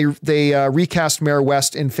 that they recast Mayor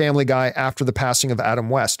West in Family Guy after the passing of Adam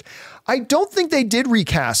West. I don't think they did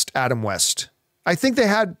recast Adam West. I think they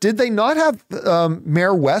had. Did they not have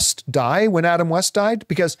Mayor West die when Adam West died?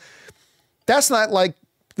 Because that's not like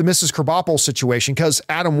the Mrs. Krabappel situation, because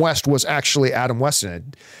Adam West was actually Adam West in it.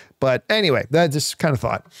 But anyway, that just kind of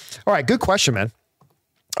thought. All right, good question, man.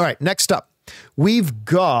 All right, next up, we've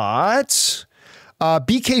got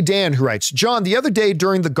BK Dan who writes, John, the other day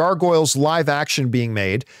during the Gargoyles live action being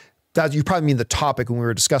made, that you probably mean the topic when we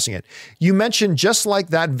were discussing it, you mentioned Just Like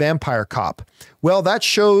That Vampire Cop. Well, that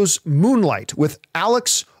shows Moonlight with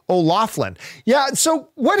Alex O'Loughlin. Yeah, so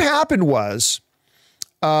what happened was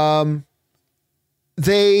Ray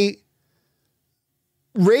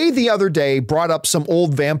the other day brought up some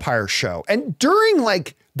old vampire show. And during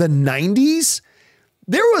like the 90s,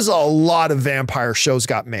 there was a lot of vampire shows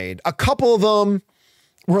got made. A couple of them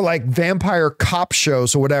were like vampire cop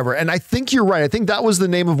shows or whatever. And I think you're right. I think that was the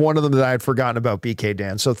name of one of them that I had forgotten about, BK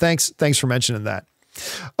Dan. So thanks for mentioning that.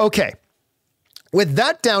 Okay. With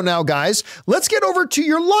that down now, guys, let's get over to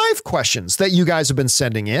your live questions that you guys have been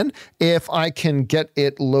sending in. If I can get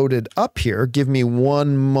it loaded up here, give me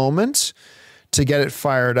one moment to get it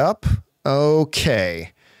fired up.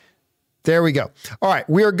 Okay. There we go. All right.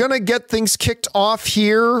 We are going to get things kicked off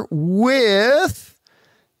here with,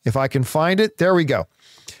 if I can find it, there we go.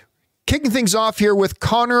 Kicking things off here with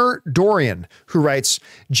Connor Dorian, who writes,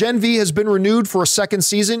 Gen V has been renewed for a second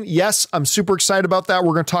season. Yes, I'm super excited about that.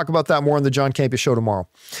 We're going to talk about that more on the John Campea Show tomorrow.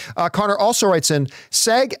 Connor also writes in,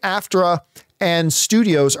 SAG-AFTRA and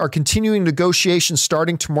studios are continuing negotiations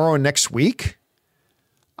starting tomorrow and next week.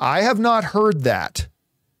 I have not heard that.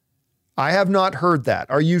 I have not heard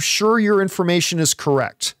that. Are you sure your information is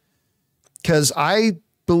correct? Because I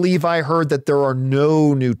believe I heard that there are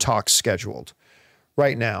no new talks scheduled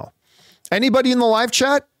right now. Anybody in the live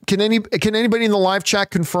chat? Can anybody in the live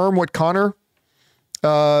chat confirm what Connor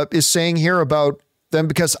is saying here about them?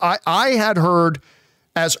 Because I had heard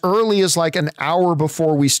as early as like an hour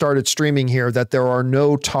before we started streaming here that there are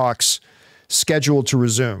no talks scheduled to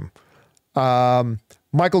resume.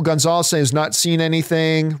 Michael Gonzalez says not seen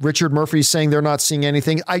anything. Richard Murphy saying they're not seeing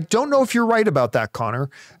anything. I don't know if you're right about that, Connor.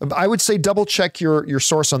 I would say double check your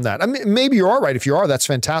source on that. I mean, maybe you are right. If you are, that's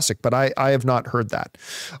fantastic, but I have not heard that.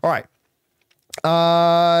 All right.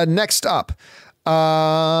 Next up,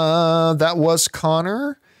 that was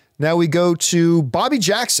Connor. Now we go to Bobby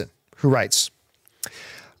Jackson, who writes,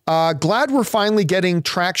 glad we're finally getting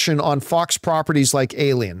traction on Fox properties like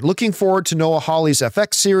Alien. Looking forward to Noah Hawley's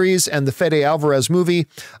FX series and the Fede Alvarez movie.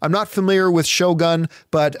 I'm not familiar with Shogun,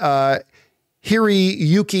 but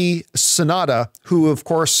Hiroyuki Sanada, who of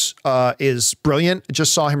course is brilliant.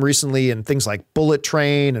 Just saw him recently in things like Bullet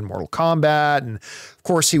Train and Mortal Kombat. And of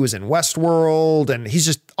course he was in Westworld and he's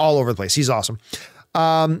just all over the place. He's awesome.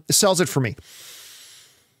 Sells it for me.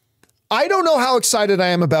 I don't know how excited I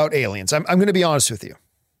am about Aliens. I'm going to be honest with you.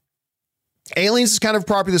 Aliens is kind of a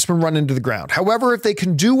property that's been run into the ground. However, if they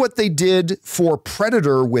can do what they did for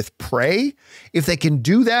Predator with Prey, if they can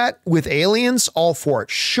do that with Aliens, all for it.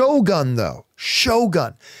 Shogun, though.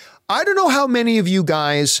 Shogun. I don't know how many of you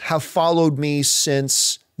guys have followed me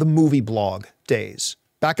since the movie blog days.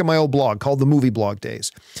 Back in my old blog called the movie blog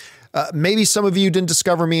days. Maybe some of you didn't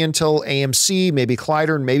discover me until AMC, maybe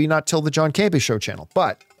Collider, and maybe not till the John Campea Show channel.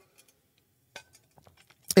 But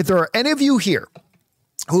if there are any of you here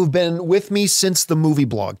who've been with me since the movie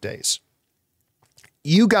blog days,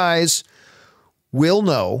 you guys will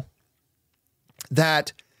know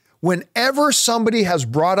that whenever somebody has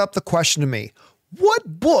brought up the question to me,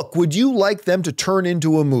 what book would you like them to turn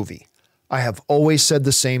into a movie? I have always said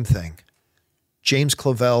the same thing. James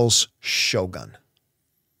Clavell's Shogun.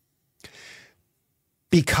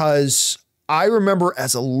 Because I remember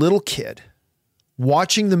as a little kid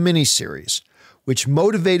watching the miniseries, which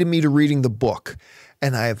motivated me to reading the book.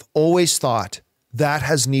 And I have always thought that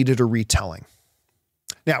has needed a retelling.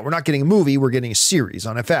 Now, we're not getting a movie, we're getting a series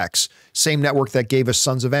on FX, same network that gave us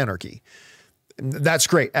Sons of Anarchy. That's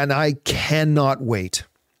great. And I cannot wait.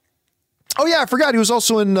 Oh yeah, I forgot. He was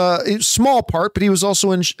also in a small part, but he was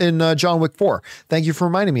also in John Wick 4. Thank you for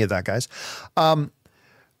reminding me of that, guys.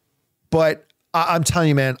 But I'm telling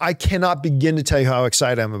you, man, I cannot begin to tell you how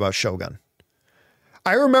excited I am about Shogun.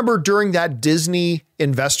 I remember during that Disney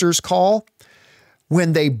investors call,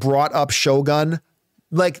 when they brought up Shogun,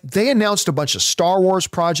 like they announced a bunch of Star Wars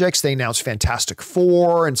projects. They announced Fantastic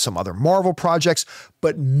Four and some other Marvel projects,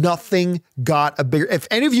 but nothing got a bigger. If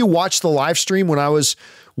any of you watched the live stream when I was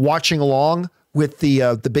watching along with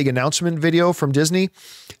the big announcement video from Disney,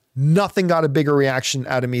 nothing got a bigger reaction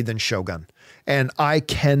out of me than Shogun. And I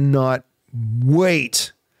cannot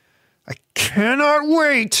wait. I cannot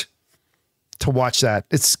wait to watch that.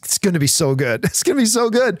 It's going to be so good. It's going to be so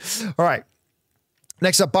good. All right.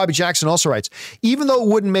 Next up, Bobby Jackson also writes, even though it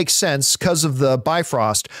wouldn't make sense because of the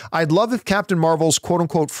Bifrost, I'd love if Captain Marvel's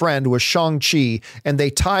quote-unquote friend was Shang-Chi and they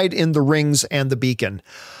tied in the rings and the beacon.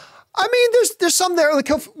 I mean, there's some there,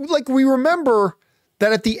 like we remember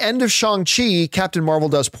that at the end of Shang-Chi, Captain Marvel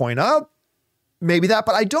does point out maybe that,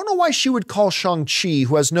 but I don't know why she would call Shang-Chi,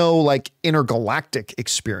 who has no like intergalactic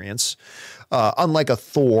experience, unlike a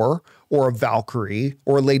Thor or a Valkyrie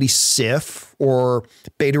or a Lady Sif or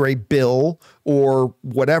Beta Ray Bill or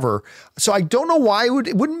whatever. So I don't know why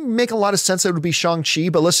it wouldn't make a lot of sense that it would be Shang-Chi,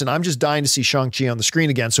 but listen, I'm just dying to see Shang-Chi on the screen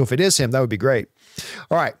again. So if it is him, that would be great.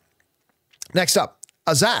 All right. Next up,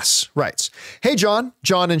 Azaz writes, "Hey, John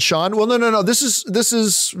and Sean." Well, no. This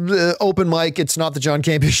is open mic. It's not the John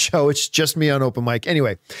Campea show. It's just me on open mic.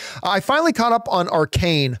 Anyway, I finally caught up on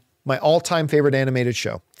Arcane, my all-time favorite animated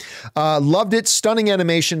show. Loved it. Stunning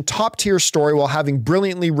animation, top-tier story while having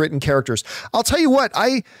brilliantly written characters. I'll tell you what,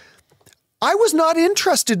 I was not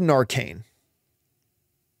interested in Arcane.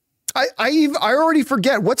 I already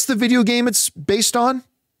forget. What's the video game it's based on?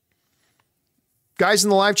 Guys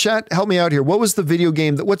in the live chat, help me out here. What was the video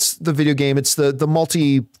game? What's the video game? It's the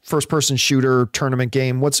multi first-person shooter tournament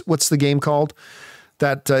game. What's the game called?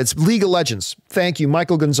 It's League of Legends. Thank you.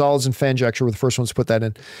 Michael Gonzalez and Fanjaxer were the first ones to put that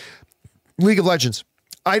in. League of Legends.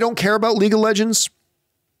 I don't care about League of Legends.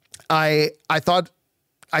 I thought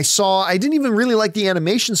I didn't even really like the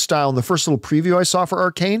animation style in the first little preview I saw for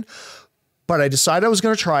Arcane, but I decided I was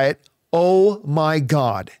going to try it. Oh my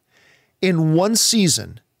God. In one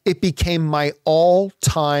season, it became my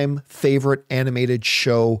all-time favorite animated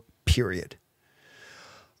show, period.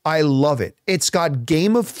 I love it. It's got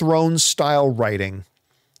Game of Thrones style writing,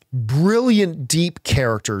 brilliant deep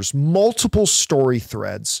characters, multiple story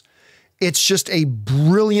threads. It's just a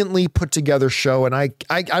brilliantly put together show, and I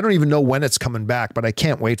don't even know when it's coming back, but I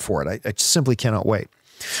can't wait for it. I simply cannot wait.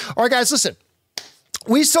 All right, guys, listen.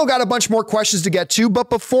 We still got a bunch more questions to get to, but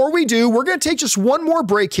before we do, we're going to take just one more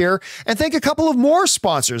break here and thank a couple of more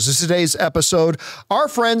sponsors of today's episode. Our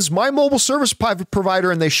friends, my mobile service provider,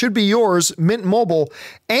 and they should be yours, Mint Mobile,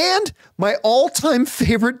 and my all-time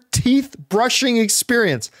favorite teeth brushing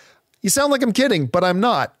experience. You sound like I'm kidding, but I'm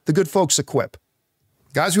not. The good folks at Quip.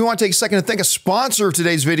 Guys, we want to take a second to thank a sponsor of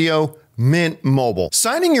today's video, Mint Mobile.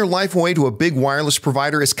 Signing your life away to a big wireless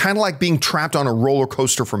provider is kind of like being trapped on a roller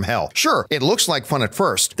coaster from hell. Sure, it looks like fun at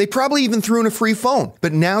first. They probably even threw in a free phone,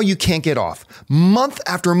 but now you can't get off. Month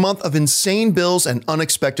after month of insane bills and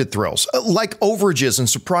unexpected thrills, like overages and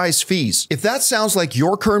surprise fees. If that sounds like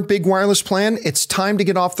your current big wireless plan, it's time to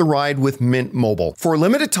get off the ride with Mint Mobile. For a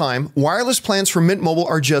limited time, wireless plans from Mint Mobile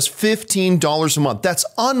are just $15 a month. That's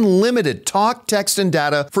unlimited talk, text, and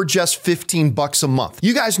data for just $15 a month.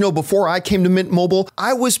 You guys know before I came to Mint Mobile,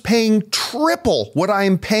 I was paying triple what I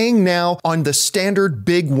am paying now on the standard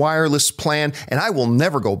big wireless plan, and I will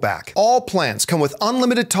never go back. All plans come with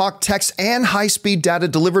unlimited talk, text, and high-speed data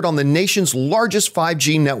delivered on the nation's largest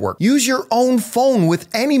 5G network. Use your own phone with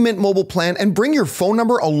any Mint Mobile plan and bring your phone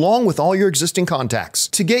number along with all your existing contacts.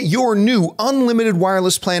 To get your new unlimited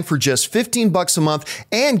wireless plan for just $15 a month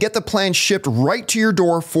and get the plan shipped right to your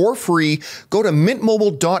door for free, go to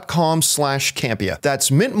mintmobile.com/Campea. That's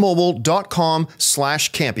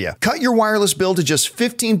mintmobile.com/Campea. Cut your wireless bill to just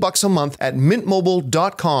 $15 a month at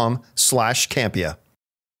mintmobile.com/Campea.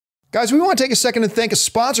 Guys, we want to take a second to thank a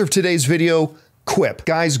sponsor of today's video, Quip.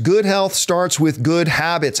 Guys, good health starts with good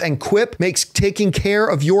habits, and Quip makes taking care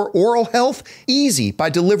of your oral health easy by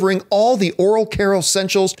delivering all the oral care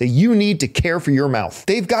essentials that you need to care for your mouth.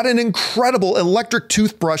 They've got an incredible electric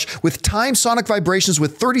toothbrush with timed sonic vibrations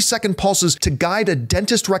with 30-second pulses to guide a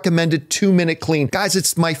dentist-recommended 2-minute clean. Guys,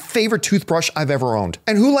 it's my favorite toothbrush I've ever owned.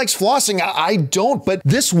 And who likes flossing? I don't, but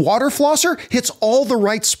this water flosser hits all the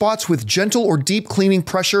right spots with gentle or deep cleaning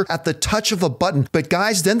pressure at the touch of a button. But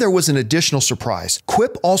guys, then there was an additional surprise.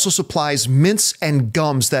 Quip also supplies mints and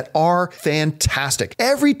gums that are fantastic.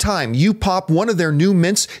 Every time you pop one of their new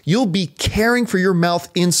mints, you'll be caring for your mouth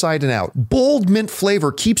inside and out. Bold mint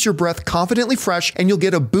flavor keeps your breath confidently fresh, and you'll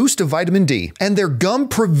get a boost of vitamin D. And their gum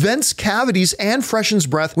prevents cavities and freshens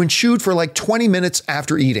breath when chewed for like 20 minutes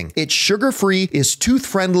after eating. It's sugar-free, is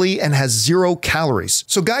tooth-friendly, and has 0 calories.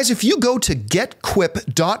 So guys, if you go to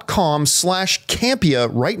getquip.com/Campea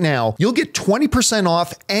right now, you'll get 20%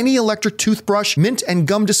 off any electric toothbrush, mint and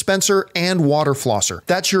gum dispenser, and water flosser.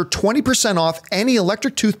 That's your 20% off any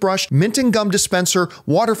electric toothbrush, mint and gum dispenser,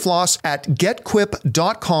 water floss at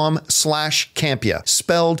getquip.com/Campea.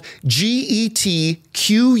 Spelled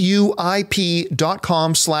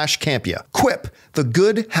GETQUIP.com/Campea. Quip, the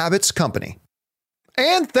good habits company.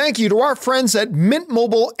 And thank you to our friends at Mint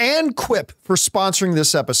Mobile and Quip for sponsoring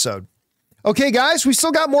this episode. Okay, guys, we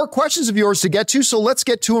still got more questions of yours to get to, so let's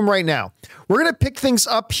get to them right now. We're going to pick things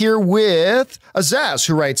up here with Azaz,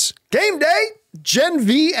 who writes, "Game day, Gen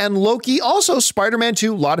V and Loki, also Spider-Man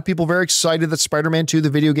 2. A lot of people very excited that Spider-Man 2, the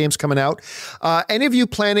video game's coming out. Any of you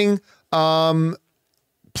planning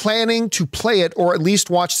planning to play it or at least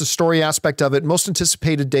watch the story aspect of it. Most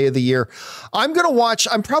anticipated day of the year. I'm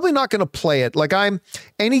probably not going to play it. Like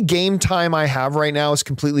any game time I have right now is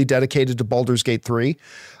completely dedicated to Baldur's Gate 3.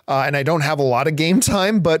 And I don't have a lot of game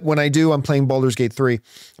time, but when I do, I'm playing Baldur's Gate 3.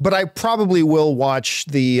 But I probably will watch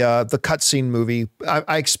the cutscene movie.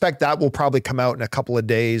 I expect that will probably come out in a couple of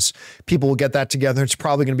days. People will get that together. It's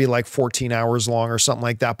probably going to be like 14 hours long or something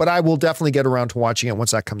like that. But I will definitely get around to watching it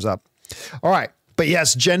once that comes up. All right. But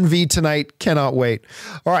yes, Gen V tonight. Cannot wait.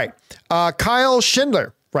 All right. Kyle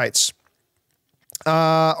Schindler writes,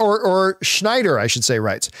 or Schneider, I should say,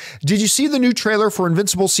 writes, did you see the new trailer for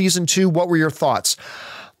Invincible Season 2? What were your thoughts?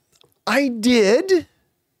 I did,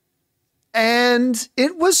 and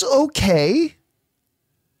it was okay.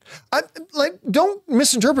 Don't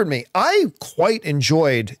misinterpret me. I quite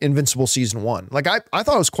enjoyed Invincible Season 1. Like, I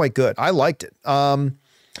thought it was quite good. I liked it. The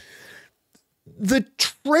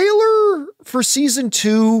trailer for Season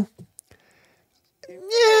 2,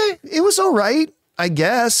 it was all right, I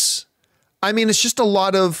guess. I mean, it's just a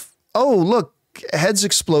lot of, oh, look, heads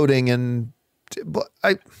exploding, and it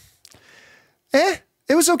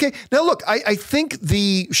was okay. Now, look, I think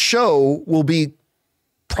the show will be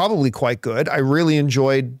probably quite good. I really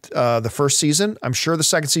enjoyed the first season. I'm sure the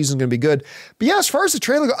second season is going to be good. But yeah, as far as the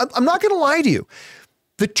trailer goes, I'm not going to lie to you.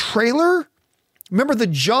 The trailer, remember the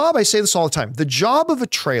job, I say this all the time, the job of a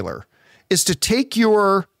trailer is to take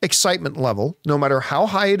your excitement level, no matter how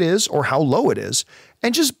high it is or how low it is,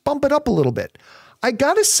 and just bump it up a little bit. I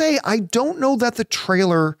got to say, I don't know that the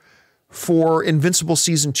trailer for Invincible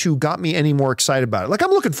Season 2 got me any more excited about it. Like,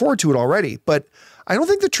 I'm looking forward to it already, but I don't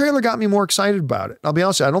think the trailer got me more excited about it. I'll be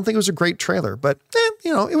honest with you, I don't think it was a great trailer, but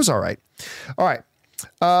it was all right. All right.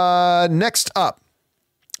 Next up,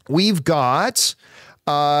 we've got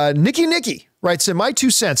Nikki writes, in my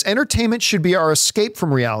 2 cents, entertainment should be our escape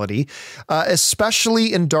from reality,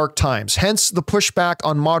 especially in dark times. Hence the pushback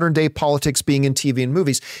on modern day politics being in TV and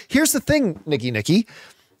movies. Here's the thing, Nikki.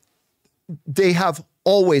 They have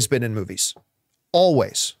always been in movies.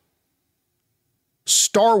 Always.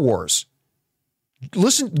 Star Wars.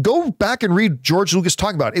 Listen, go back and read George Lucas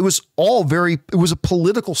talking about it. It was a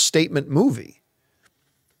political statement movie.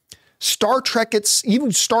 Star Trek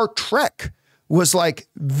was like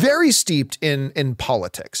very steeped in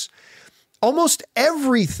politics. Almost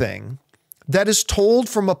everything that is told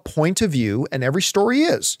from a point of view, and every story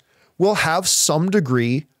will have some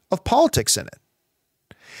degree of politics in it.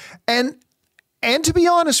 And to be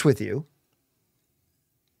honest with you,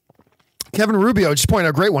 Kevin Rubio just pointed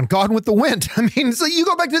out a great one, Gone with the Wind. I mean, it's like you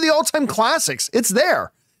go back to the all-time classics. It's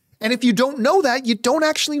there. And if you don't know that, you don't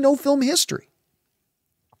actually know film history.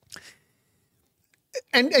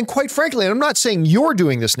 And quite frankly, and I'm not saying you're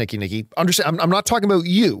doing this, Nikki. Understand? I'm not talking about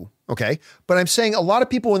you, okay? But I'm saying a lot of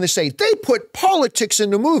people, when they say they put politics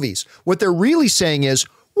into movies, what they're really saying is,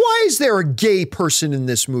 why is there a gay person in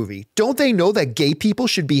this movie? Don't they know that gay people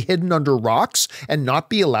should be hidden under rocks and not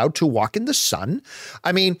be allowed to walk in the sun?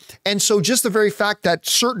 I mean, and so just the very fact that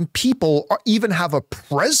certain people even have a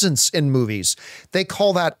presence in movies, they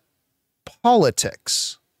call that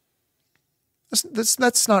politics.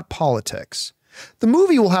 That's not politics. The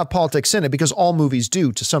movie will have politics in it because all movies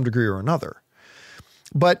do to some degree or another.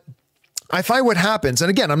 But I find what happens, and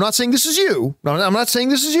again, I'm not saying this is you. I'm not saying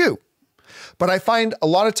this is you. But I find a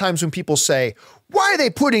lot of times when people say, why are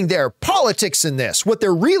they putting their politics in this? What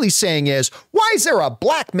they're really saying is, why is there a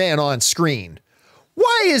black man on screen?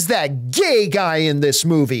 Why is that gay guy in this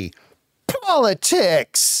movie?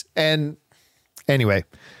 Politics. And anyway,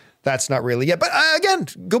 that's not really it. But again,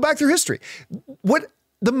 go back through history.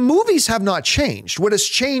 The movies have not changed. What has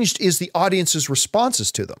changed is the audience's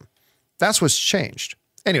responses to them. That's what's changed.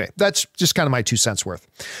 Anyway, that's just kind of my 2 cents worth.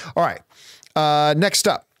 All right. Next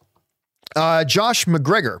up. Josh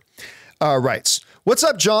McGregor writes, what's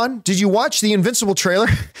up, John? Did you watch the Invincible trailer?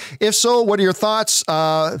 If so, what are your thoughts?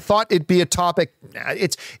 Thought it'd be a topic.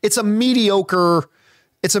 It's a mediocre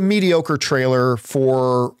trailer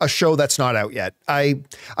for a show that's not out yet. And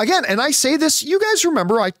I say this, you guys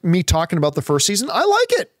remember me talking about the first season. I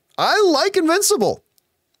like it. I like Invincible.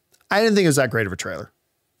 I didn't think it was that great of a trailer.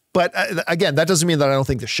 But again, that doesn't mean that I don't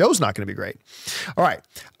think the show's not going to be great. All right.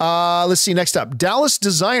 Let's see. Next up, Dallas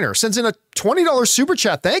Designer sends in a $20 super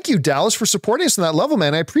chat. Thank you, Dallas, for supporting us on that level,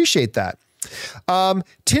 man. I appreciate that.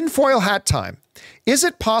 Tinfoil hat time. Is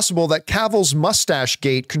it possible that Cavill's mustache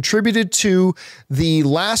gate contributed to the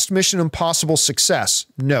last Mission Impossible success?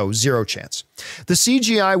 No, 0 chance. The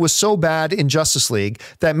CGI was so bad in Justice League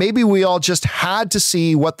that maybe we all just had to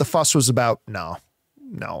see what the fuss was about.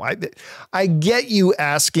 No, I get you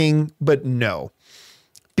asking, but no,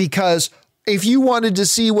 because If you wanted to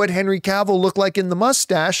see what Henry Cavill looked like in the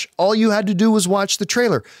mustache, all you had to do was watch the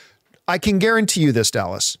trailer. I can guarantee you this,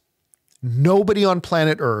 Dallas. Nobody on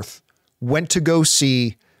planet Earth went to go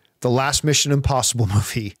see the last Mission Impossible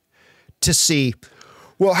movie to see,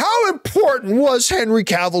 well, how important was Henry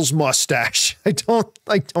Cavill's mustache? I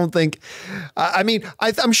don't think,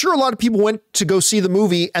 I'm sure a lot of people went to go see the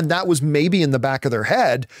movie and that was maybe in the back of their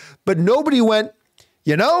head, but nobody went,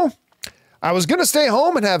 I was going to stay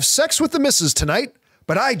home and have sex with the missus tonight,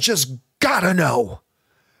 but I just gotta know.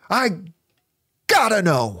 I gotta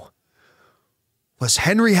know. Was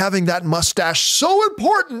Henry having that mustache so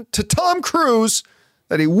important to Tom Cruise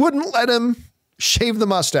that he wouldn't let him shave the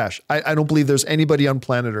mustache? I don't believe there's anybody on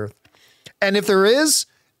planet Earth. And if there is,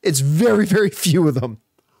 it's very, very few of them.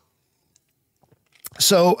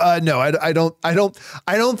 So no, I don't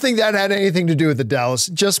think that had anything to do with the Dallas.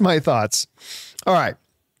 Just my thoughts. All right.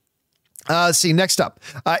 Let's see. Next up,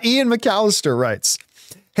 Ian McAllister writes,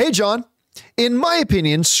 "Hey, John. In my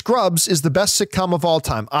opinion, Scrubs is the best sitcom of all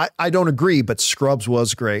time." I don't agree, but Scrubs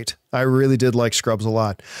was great. I really did like Scrubs a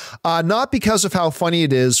lot. Not because of how funny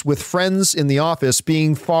it is, with Friends in The Office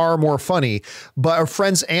being far more funny, but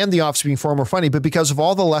Friends and The Office being far more funny, but because of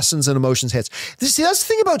all the lessons and emotions hits. See, that's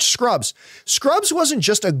the thing about Scrubs. Scrubs wasn't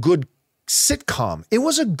just a good sitcom. It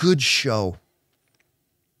was a good show.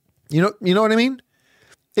 You know what I mean?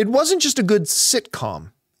 It wasn't just a good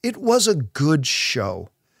sitcom. It was a good show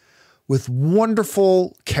with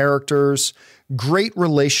wonderful characters, great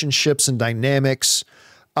relationships and dynamics.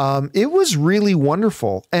 It was really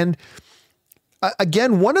wonderful. And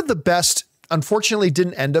again, one of the best, unfortunately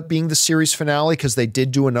didn't end up being the series finale because they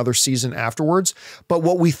did do another season afterwards. But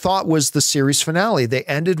what we thought was the series finale, they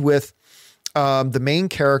ended with the main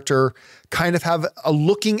character kind of have a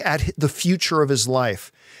looking at the future of his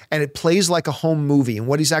life. And it plays like a home movie. And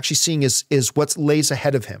what he's actually seeing is what lays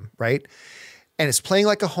ahead of him, right? And it's playing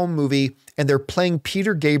like a home movie, and they're playing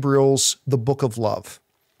Peter Gabriel's The Book of Love.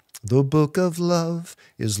 The book of love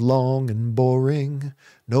is long and boring.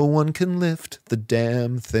 No one can lift the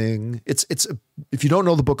damn thing. If you don't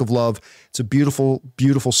know The Book of Love, it's a beautiful,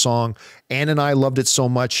 beautiful song. Ann and I loved it so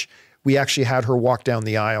much, we actually had her walk down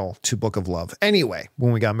the aisle to Book of Love. Anyway,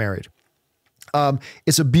 when we got married.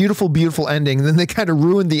 It's a beautiful, beautiful ending. And then they kind of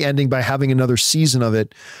ruined the ending by having another season of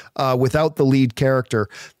it without the lead character,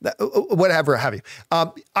 whatever have you.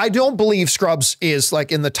 I don't believe Scrubs is like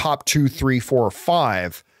in the top 2, 3, 4, or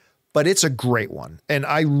 5, but it's a great one. And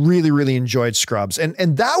I really, really enjoyed Scrubs. And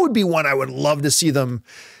that would be one I would love to see them,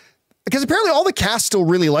 because apparently all the cast still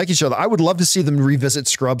really like each other. I would love to see them revisit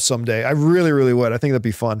Scrubs someday. I really, really would. I think that'd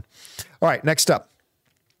be fun. All right, next up.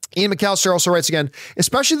 Ian McAllister also writes again,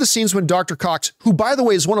 especially the scenes when Dr. Cox, who by the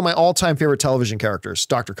way is one of my all-time favorite television characters,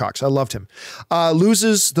 Dr. Cox, I loved him,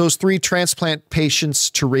 loses those 3 transplant patients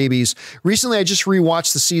to rabies. Recently, I just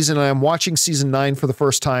rewatched the season and I'm watching season 9 for the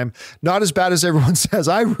first time. Not as bad as everyone says.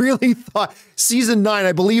 I really thought season 9,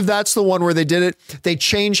 I believe that's the one where they did it. They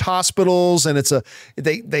change hospitals and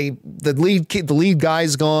the lead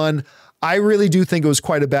guy's gone. I really do think it was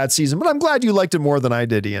quite a bad season, but I'm glad you liked it more than I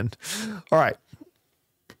did, Ian. All right.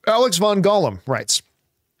 Alex Von Gollum writes,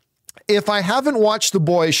 if I haven't watched The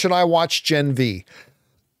Boys, should I watch Gen V?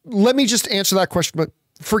 Let me just answer that question, but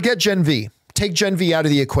forget Gen V. Take Gen V out of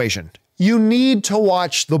the equation. You need to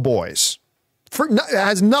watch The Boys. It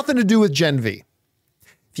has nothing to do with Gen V.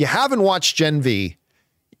 If you haven't watched Gen V,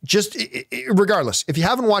 regardless, if you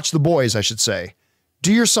haven't watched The Boys, I should say,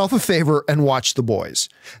 do yourself a favor and watch The Boys.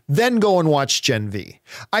 Then go and watch Gen V.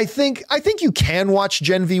 I think you can watch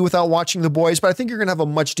Gen V without watching The Boys, but I think you're going to have a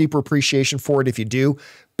much deeper appreciation for it if you do.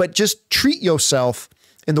 But just treat yourself,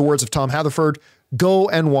 in the words of Tom Hatherford, go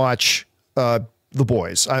and watch The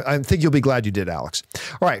Boys. I think you'll be glad you did, Alex.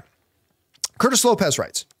 All right. Curtis Lopez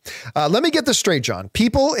writes, let me get this straight, John.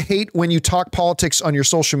 People hate when you talk politics on your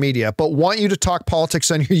social media, but want you to talk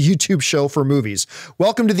politics on your YouTube show for movies.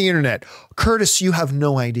 Welcome to the internet. Curtis, you have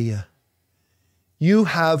no idea. You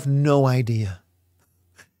have no idea.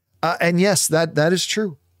 And yes, that is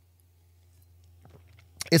true.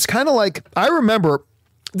 It's kind of like, I remember,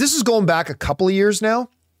 this is going back a couple of years now,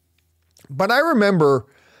 but I remember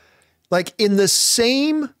like in the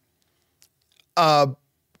same,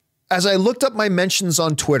 as I looked up my mentions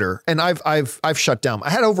on Twitter, and I've shut down. I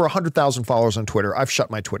had over 100,000 followers on Twitter. I've shut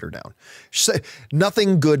my Twitter down.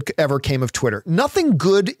 Nothing good ever came of Twitter. Nothing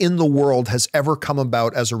good in the world has ever come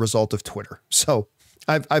about as a result of Twitter. So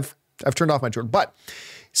I've turned off my Twitter. But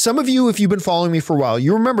some of you, if you've been following me for a while,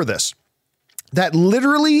 you remember this. That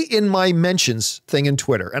literally in my mentions thing in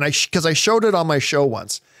Twitter, and because I showed it on my show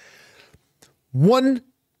once, one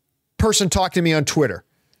person talked to me on Twitter.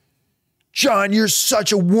 John, you're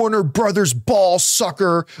such a Warner Brothers ball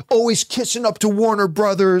sucker, always kissing up to Warner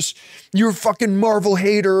Brothers. You're a fucking Marvel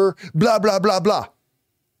hater, blah, blah, blah, blah.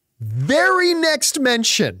 Very next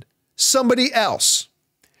mention, somebody else.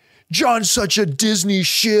 John's such a Disney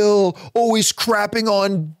shill, always crapping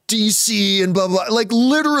on DC and blah, blah, like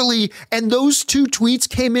literally. And those two tweets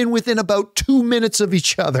came in within about 2 minutes of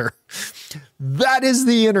each other. That is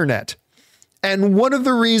the internet. And one of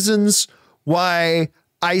the reasons why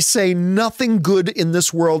I say nothing good in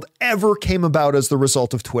this world ever came about as the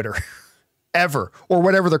result of Twitter. Ever. Or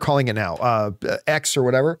whatever they're calling it now. X or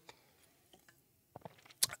whatever.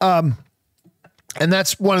 And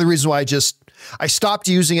that's one of the reasons why I stopped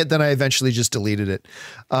using it. Then I eventually just deleted it.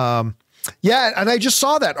 Yeah. And I just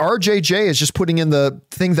saw that RJJ is just putting in the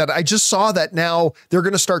thing that I just saw that now they're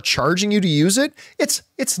going to start charging you to use it.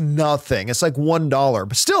 It's nothing. It's like $1,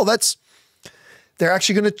 but still they're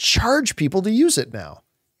actually going to charge people to use it now.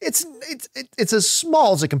 It's as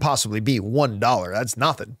small as it can possibly be, $1. That's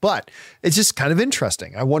nothing, but it's just kind of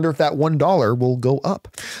interesting. I wonder if that $1 will go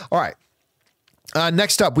up. All right.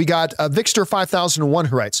 Next up, we got Vixter 5001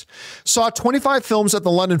 who writes, saw 25 films at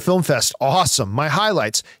the London Film Fest. Awesome. My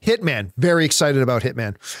highlights, Hitman. Very excited about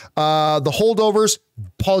Hitman. The Holdovers,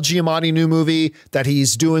 Paul Giamatti new movie that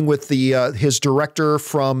he's doing with his director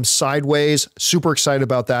from Sideways. Super excited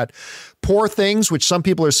about that. Poor Things, which some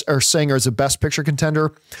people are saying is a best picture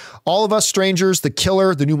contender. All of Us Strangers, The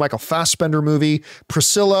Killer, the new Michael Fassbender movie.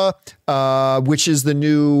 Priscilla, which is the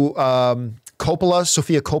new Sofia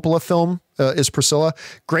Coppola film. Is Priscilla.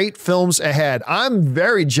 Great films ahead. I'm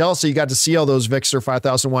very jealous that you got to see all those Vixter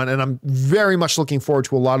 5001, and I'm very much looking forward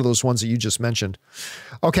to a lot of those ones that you just mentioned.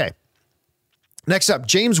 Okay. Next up,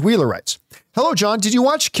 James Wheeler writes, hello, John. Did you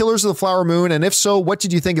watch Killers of the Flower Moon? And if so, what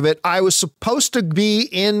did you think of it? I was supposed to be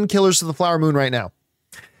in Killers of the Flower Moon right now.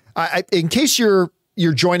 In case you're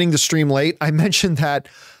joining the stream late, I mentioned that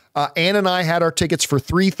Ann and I had our tickets for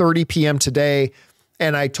 3:30 p.m. today.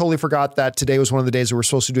 And I totally forgot that today was one of the days that we're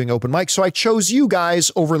supposed to be doing open mic. So I chose you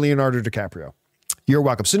guys over Leonardo DiCaprio. You're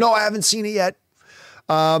welcome. So no, I haven't seen it yet.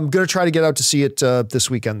 I'm going to try to get out to see it this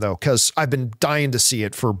weekend though, because I've been dying to see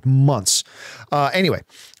it for months. Anyway,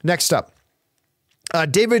 next up.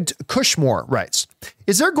 David Cushmore writes,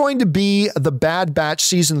 is there going to be The Bad Batch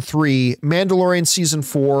Season 3, Mandalorian Season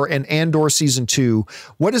 4, and Andor Season 2?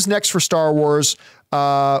 What is next for Star Wars?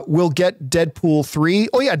 We'll get Deadpool 3.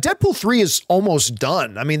 Oh yeah, Deadpool 3 is almost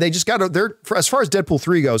done. I mean, they just got to, as far as Deadpool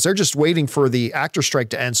 3 goes, they're just waiting for the actor strike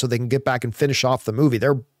to end so they can get back and finish off the movie.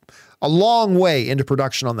 They're a long way into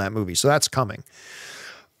production on that movie, so that's coming.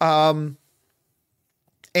 Andor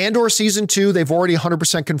Season 2, they've already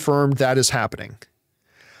 100% confirmed that is happening.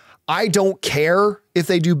 I don't care if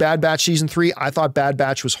they do Bad Batch Season 3. I thought Bad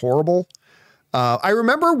Batch was horrible. I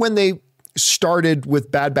remember when they started with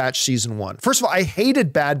Bad Batch Season 1. First of all, I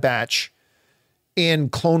hated Bad Batch in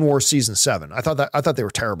Clone Wars Season 7. I thought they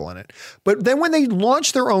were terrible in it. But then when they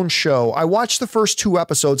launched their own show, I watched the first 2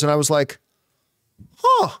 episodes and I was like,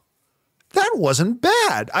 huh, that wasn't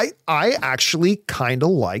bad. I actually kind of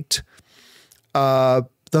liked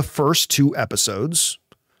the first 2 episodes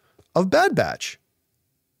of Bad Batch.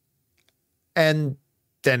 And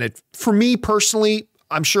then for me personally,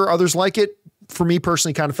 I'm sure others like it. For me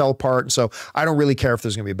personally, kind of fell apart. And so I don't really care if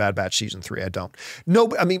there's going to be a Bad Batch Season 3. I don't.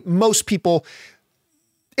 No, I mean, most people,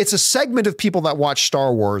 it's a segment of people that watch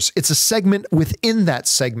Star Wars. It's a segment within that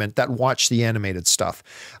segment that watch the animated stuff.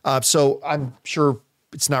 So I'm sure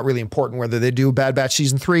it's not really important whether they do Bad Batch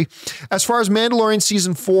Season 3. As far as Mandalorian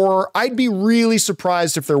Season 4, I'd be really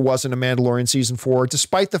surprised if there wasn't a Mandalorian Season 4,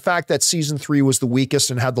 despite the fact that Season 3 was the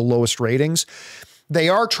weakest and had the lowest ratings. They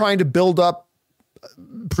are trying to build up,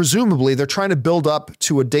 presumably, they're trying to build up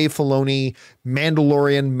to a Dave Filoni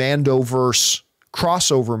Mandalorian Mandoverse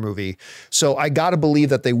crossover movie. So I got to believe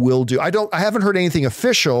that they will do. I haven't heard anything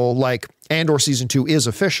official like Andor Season 2 is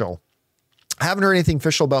official. I haven't heard anything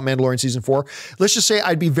official about Mandalorian Season 4. Let's just say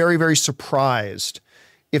I'd be very, very surprised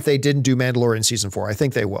if they didn't do Mandalorian Season 4. I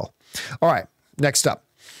think they will. All right, next up.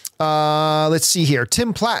 Let's see here.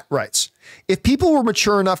 Tim Platt writes, if people were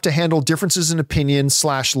mature enough to handle differences in opinion /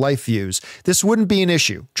 life views, this wouldn't be an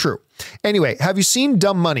issue. True. Anyway, have you seen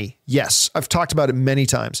Dumb Money? Yes, I've talked about it many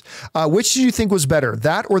times. Which do you think was better,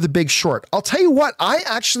 that or The Big Short? I'll tell you what, I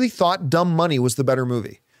actually thought Dumb Money was the better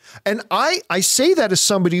movie. And I say that as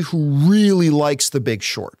somebody who really likes The Big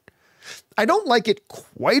Short. I don't like it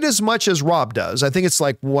quite as much as Rob does. I think it's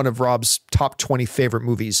like one of Rob's top 20 favorite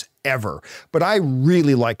movies ever. But I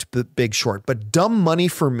really liked The Big Short. But Dumb Money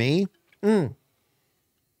for me, you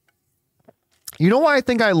know why I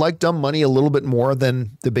think I like Dumb Money a little bit more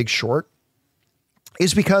than The Big Short?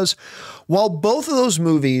 Is because while both of those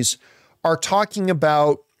movies are talking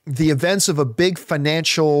about the events of a big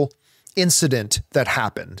financial incident that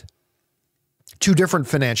happened. Two different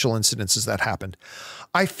financial incidences that happened.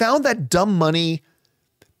 I found that Dumb Money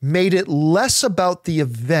made it less about the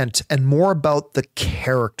event and more about the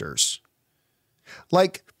characters.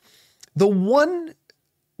 Like one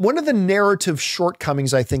of the narrative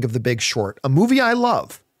shortcomings, I think, of The Big Short, a movie I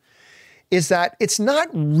love, is that it's not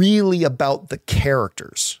really about the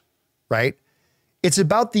characters, right? It's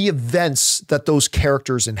about the events that those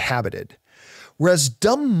characters inhabited. Whereas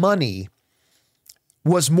Dumb Money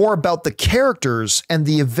was more about the characters, and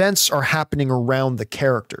the events are happening around the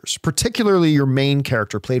characters, particularly your main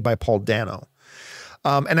character played by Paul Dano.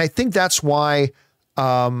 And I think that's why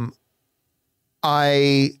I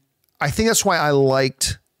think that's why I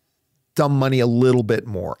liked Dumb Money a little bit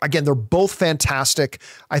more. Again, they're both fantastic.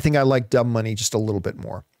 I think I like Dumb Money just a little bit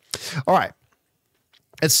more. All right.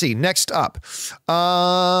 Let's see. Next up.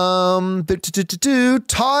 Todd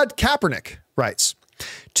Kaepernick writes,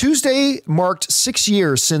 Tuesday marked 6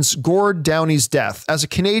 years since Gord Downey's death. As a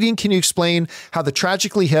Canadian, can you explain how the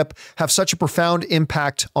Tragically Hip have such a profound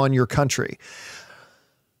impact on your country?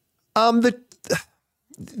 The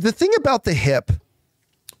thing about the hip,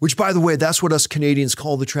 which, by the way, that's what us Canadians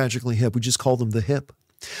call the Tragically Hip. We just call them the hip.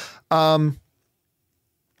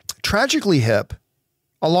 Tragically Hip,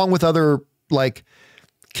 along with other like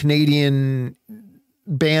Canadian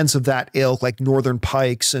bands of that ilk, like Northern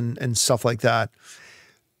Pikes and stuff like that,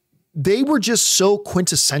 they were just so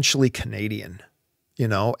quintessentially Canadian, you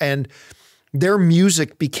know, and their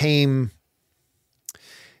music became,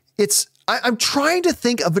 I'm trying to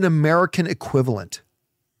think of an American equivalent.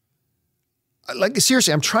 Like,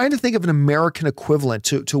 seriously, I'm trying to think of an American equivalent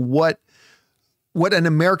to what an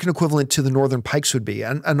American equivalent to the Northern Pikes would be.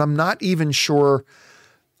 And I'm not even sure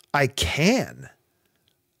I can.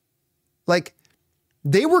 Like,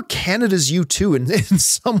 they were Canada's U2 in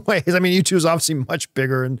some ways. I mean, U2 is obviously much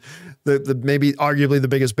bigger and the maybe arguably the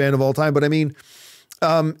biggest band of all time. But I mean,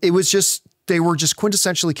 they were just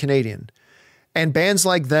quintessentially Canadian. And bands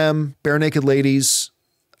like them, Bare Naked Ladies,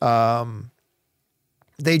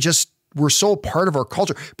 they just were so part of our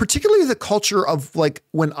culture, particularly the culture of like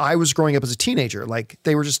when I was growing up as a teenager. Like,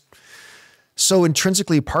 they were just so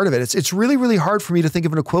intrinsically a part of it. It's really, really hard for me to think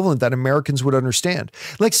of an equivalent that Americans would understand.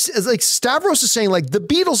 Like Stavros is saying, like the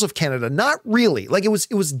Beatles of Canada, not really. Like it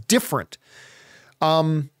was different.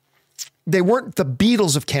 They weren't the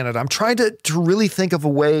Beatles of Canada. I'm trying to really think of a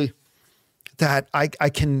way that I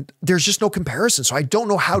can, there's just no comparison. So I don't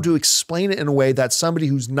know how to explain it in a way that somebody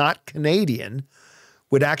who's not Canadian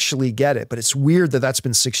would actually get it. But it's weird that that's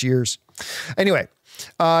been 6 years. Anyway,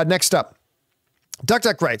 next up.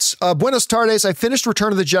 Duck writes, Buenos tardes. I finished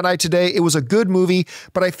Return of the Jedi today. It was a good movie,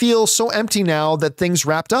 but I feel so empty now that things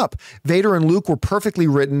wrapped up. Vader and Luke were perfectly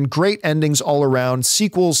written. Great endings all around.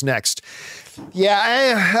 Sequels next. Yeah,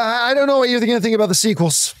 I don't know what you're going to think about the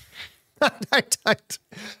sequels. Like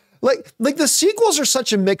the sequels are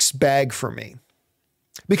such a mixed bag for me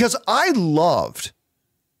because I loved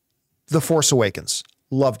The Force Awakens.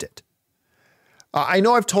 Loved it. I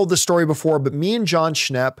know I've told this story before, but me and John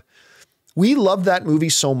Schnepp, we loved that movie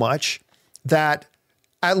so much that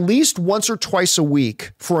at least once or twice a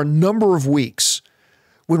week for a number of weeks,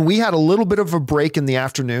 when we had a little bit of a break in the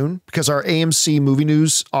afternoon, because our AMC Movie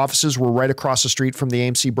News offices were right across the street from the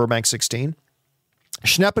AMC Burbank 16,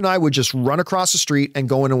 Schnepp and I would just run across the street and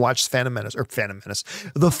go in and watch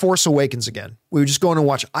The Force Awakens again. We would just go in and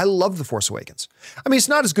watch. I love The Force Awakens. I mean, it's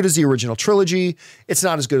not as good as the original trilogy. It's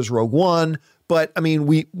not as good as Rogue One, but I mean,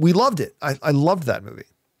 we loved it. I loved that movie.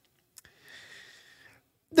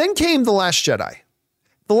 Then came The Last Jedi.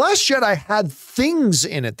 The Last Jedi had things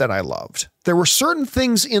in it that I loved. There were certain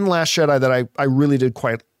things in Last Jedi that I really did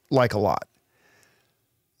quite like a lot.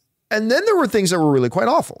 And then there were things that were really quite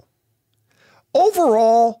awful.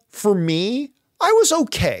 Overall, for me, I was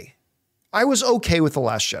okay. I was okay with The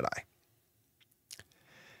Last Jedi.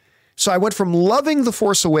 So I went from loving The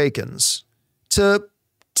Force Awakens to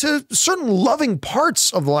certain loving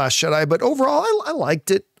parts of The Last Jedi, but overall, I liked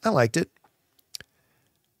it. I liked it.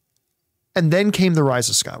 And then came The Rise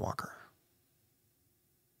of Skywalker.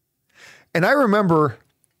 And I remember,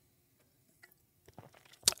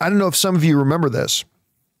 I don't know if some of you remember this,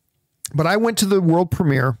 but I went to the world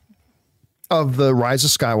premiere of The Rise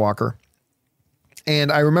of Skywalker.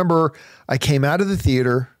 And I remember I came out of the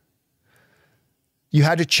theater. You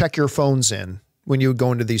had to check your phones in when you would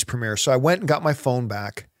go into these premieres. So I went and got my phone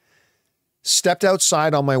back, stepped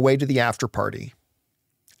outside on my way to the after party,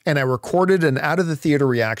 and I recorded an out of the theater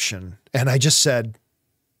reaction. And I just said,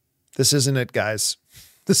 this isn't it, guys.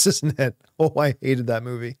 This isn't it. Oh, I hated that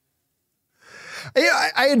movie.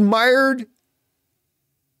 I admired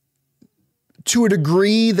to a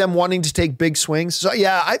degree them wanting to take big swings. So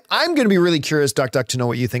yeah, I'm going to be really curious, Duck, to know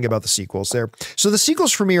what you think about the sequels there. So the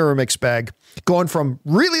sequels for me are a mixed bag, going from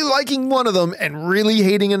really liking one of them and really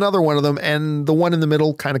hating another one of them, and the one in the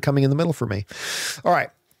middle kind of coming in the middle for me. All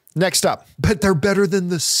right. Next up, but they're better than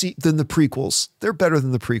the prequels. They're better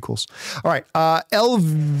than the prequels. All right. El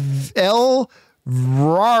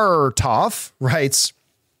Rartoff writes,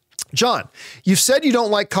 John, you've said you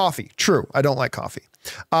don't like coffee. True. I don't like coffee.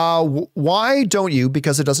 Why don't you?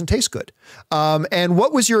 Because it doesn't taste good. And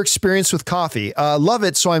what was your experience with coffee? Love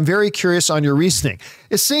it. So I'm very curious on your reasoning.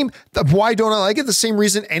 Why don't I like it? The same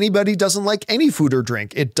reason anybody doesn't like any food or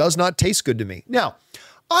drink. It does not taste good to me. Now,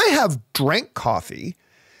 I have drank coffee,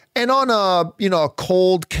 and on a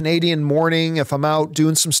cold Canadian morning, if I'm out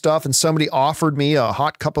doing some stuff and somebody offered me a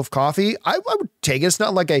hot cup of coffee, I would take it. It's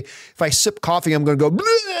not like if I sip coffee, I'm going to go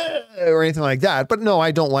bleh, or anything like that. But no, I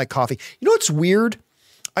don't like coffee. You know what's weird?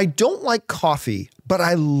 I don't like coffee, but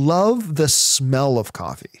I love the smell of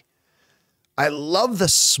coffee. I love the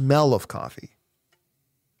smell of coffee.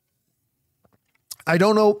 I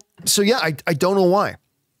don't know. So yeah, I don't know why.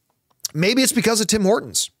 Maybe it's because of Tim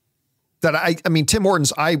Hortons. Tim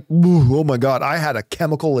Hortons, oh my God, I had a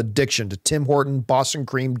chemical addiction to Tim Horton Boston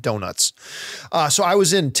cream donuts. So I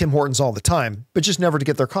was in Tim Hortons all the time, but just never to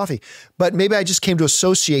get their coffee. But maybe I just came to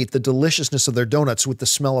associate the deliciousness of their donuts with the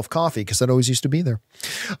smell of coffee, because that always used to be there.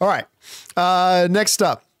 All right. Next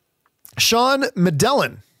up, Sean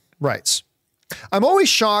Medellin writes, I'm always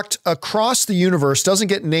shocked Across the Universe doesn't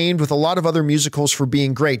get named with a lot of other musicals for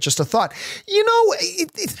being great. Just a thought.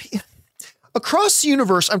 Across the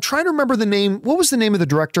Universe, I'm trying to remember the name. What was the name of the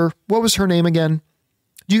director? What was her name again?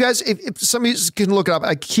 Do you guys, if somebody can look it up,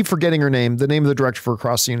 I keep forgetting her name, the name of the director for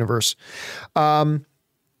Across the Universe.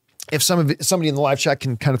 If somebody in the live chat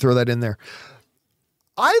can kind of throw that in there.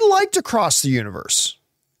 I liked Across the Universe,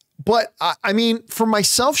 but for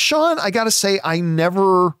myself, Sean, I got to say, I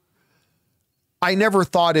never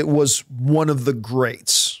thought it was one of the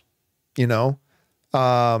greats,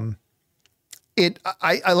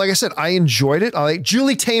 like I said, I enjoyed it.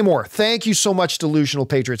 Julie Taymor. Thank you so much, Delusional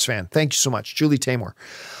Patriots fan. Thank you so much, Julie Taymor.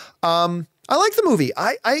 I like the movie.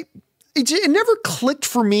 It never clicked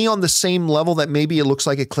for me on the same level that maybe it looks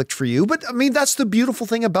like it clicked for you. But that's the beautiful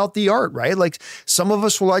thing about the art, right? Like some of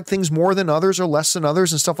us will like things more than others or less than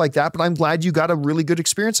others and stuff like that. But I'm glad you got a really good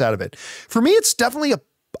experience out of it. For me, it's definitely a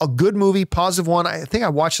good movie, positive one. I think I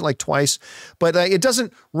watched it like twice, but it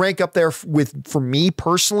doesn't rank up there for me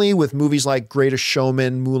personally with movies like Greatest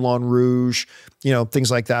Showman, Moulin Rouge, things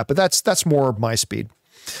like that. But that's more my speed.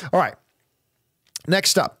 All right.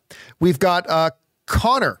 Next up, we've got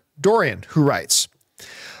Connor Dorian, who writes,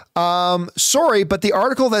 sorry, but the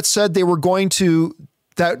article that said they were going to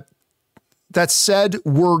that said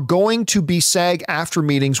we're going to be SAG after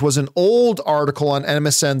meetings was an old article on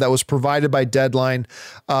MSN that was provided by Deadline,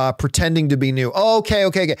 pretending to be new. Oh,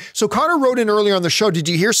 okay. So Connor wrote in earlier on the show, did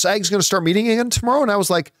you hear SAG's going to start meeting again tomorrow? And I was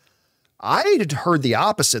like, I had heard the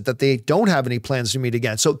opposite, that they don't have any plans to meet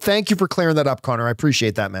again. So thank you for clearing that up, Connor. I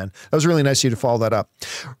appreciate that, man. That was really nice of you to follow that up.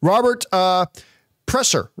 Robert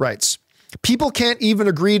Presser writes, people can't even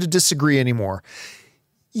agree to disagree anymore.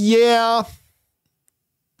 Yeah.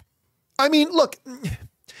 Look,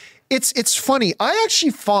 it's funny. I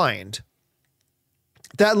actually find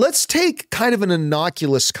that let's take kind of an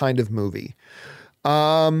innocuous kind of movie.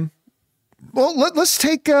 Let's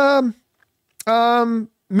take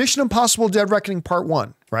Mission Impossible Dead Reckoning Part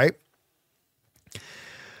 1, right?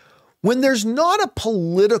 When there's not a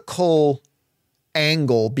political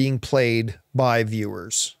angle being played by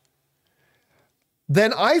viewers,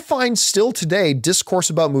 then I find still today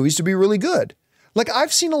discourse about movies to be really good. Like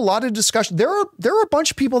I've seen a lot of discussion. There are a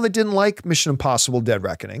bunch of people that didn't like Mission Impossible Dead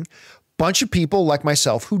Reckoning, bunch of people like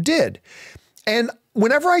myself who did. And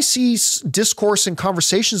whenever I see discourse and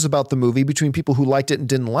conversations about the movie between people who liked it and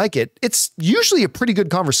didn't like it, it's usually a pretty good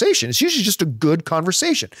conversation. It's usually just a good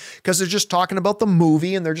conversation because they're just talking about the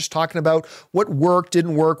movie and they're just talking about what worked,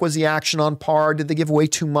 didn't work, was the action on par, did they give away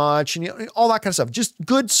too much, and all that kind of stuff. Just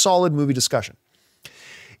good, solid movie discussion.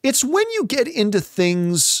 It's when you get into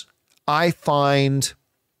things I find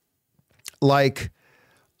like,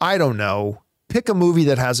 I don't know, pick a movie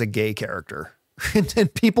that has a gay character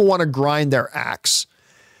and people want to grind their axe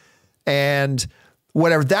and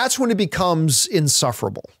whatever. That's when it becomes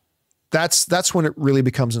insufferable. That's when it really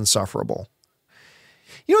becomes insufferable.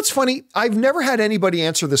 It's funny. I've never had anybody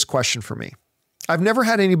answer this question for me. And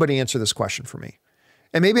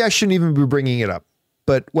maybe I shouldn't even be bringing it up,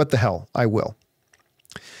 but what the hell, I will.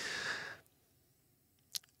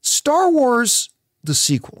 Star Wars, the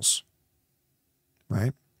sequels,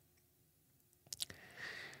 right?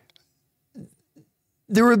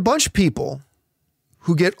 There were a bunch of people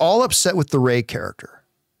who get all upset with the Ray character,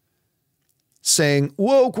 saying,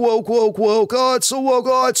 woke, woke, woke, woke. Oh, it's so woke.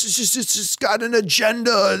 Oh, it's just got an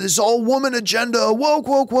agenda. This all woman agenda. Woke,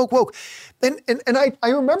 woke, woke, woke. And I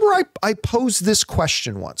remember I posed this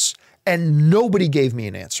question once and nobody gave me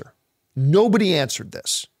an answer. Nobody answered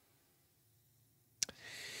this.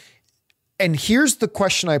 And here's the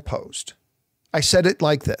question I posed. I said it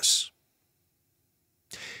like this.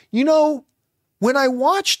 You know, when I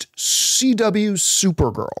watched CW's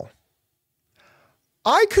Supergirl,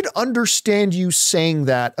 I could understand you saying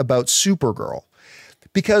that about Supergirl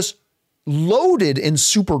because loaded in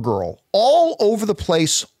Supergirl all over the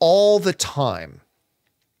place all the time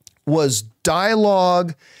was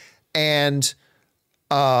dialogue and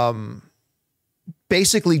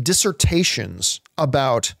basically dissertations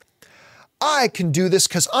about I can do this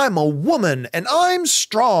because I'm a woman and I'm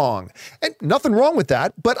strong. And nothing wrong with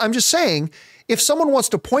that. But I'm just saying, if someone wants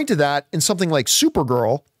to point to that in something like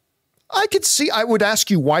Supergirl, I would ask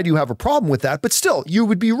you, why do you have a problem with that? But still, you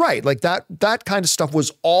would be right. Like that kind of stuff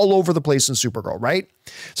was all over the place in Supergirl, right?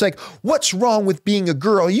 It's like, what's wrong with being a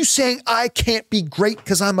girl? Are you saying I can't be great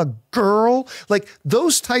because I'm a girl? Like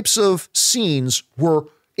those types of scenes were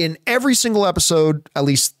in every single episode, at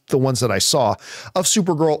least the ones that I saw, of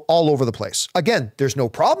Supergirl all over the place. Again, there's no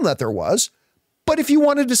problem that there was, but if you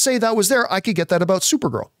wanted to say that was there, I could get that about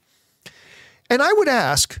Supergirl. And I would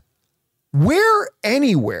ask, where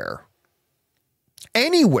anywhere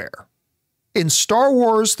in Star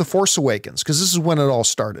Wars The Force Awakens, because this is when it all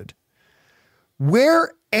started,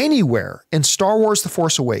 where anywhere in Star Wars The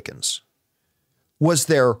Force Awakens was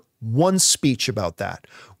there one speech about that?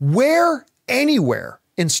 Where anywhere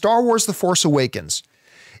in Star Wars The Force Awakens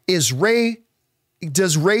does Rey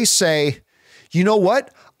say, you know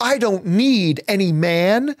what? I don't need any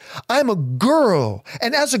man. I'm a girl.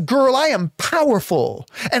 And as a girl, I am powerful.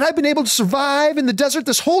 And I've been able to survive in the desert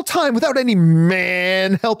this whole time without any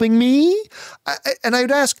man helping me. And I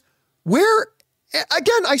would ask, where,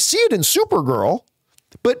 again, I see it in Supergirl,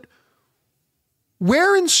 but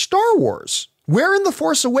where in Star Wars, where in The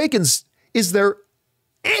Force Awakens is there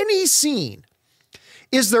any scene?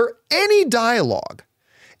 Is there any dialogue?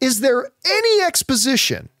 Is there any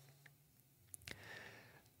exposition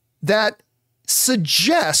that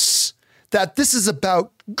suggests that this is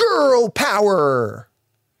about girl power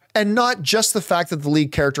and not just the fact that the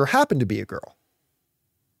lead character happened to be a girl?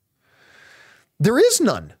 There is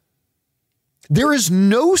none. There is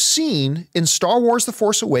no scene in Star Wars The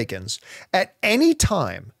Force Awakens at any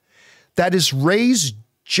time that is Rey's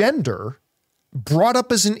gender brought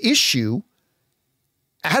up as an issue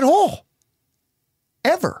at all.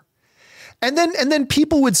 Ever. And then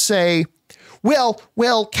people would say,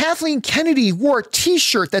 well, Kathleen Kennedy wore a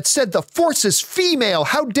t-shirt that said the Force is female.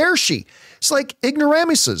 How dare she? It's like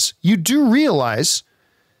ignoramuses. You do realize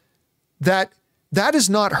that that is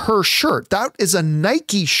not her shirt. That is a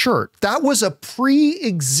Nike shirt. That was a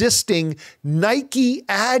pre-existing Nike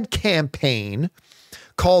ad campaign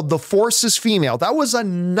called The Force is Female. That was a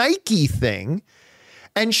Nike thing,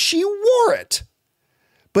 and she wore it.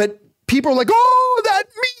 But people are like, oh, that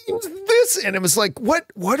means this. And it was like, what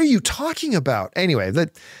are you talking about? Anyway,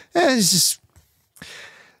 it's just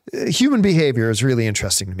human behavior is really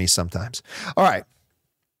interesting to me sometimes. All right.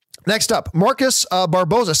 Next up, Marcus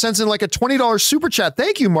Barboza sends in like a $20 super chat.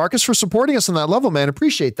 Thank you, Marcus, for supporting us on that level, man.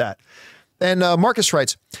 Appreciate that. And Marcus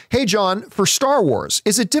writes, hey, John, for Star Wars,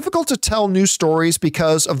 is it difficult to tell new stories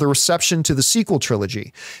because of the reception to the sequel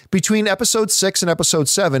trilogy? Between episode 6 and episode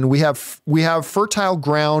 7, we have fertile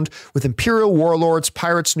ground with Imperial warlords,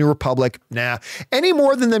 pirates, New Republic. Nah, any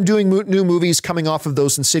more than them doing new movies coming off of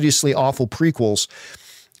those insidiously awful prequels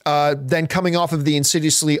than coming off of the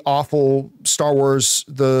insidiously awful Star Wars,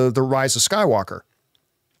 the Rise of Skywalker.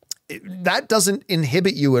 That doesn't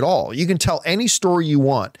inhibit you at all. You can tell any story you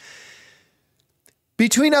want.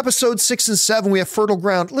 Between episodes 6 and 7, we have fertile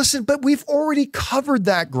ground. Listen, but we've already covered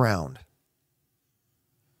that ground.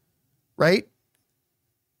 Right?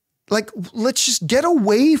 Like, let's just get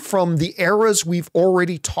away from the eras we've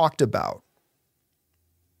already talked about.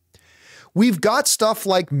 We've got stuff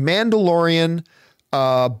like Mandalorian,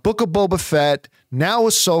 Book of Boba Fett, now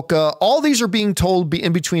Ahsoka. All these are being told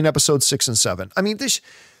in between episodes 6 and 7. I mean,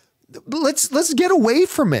 let's get away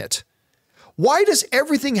from it. Why does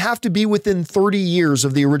everything have to be within 30 years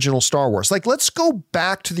of the original Star Wars? Like, let's go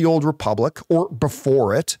back to the Old Republic or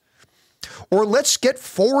before it, or let's get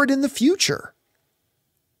forward in the future.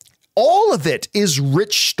 All of it is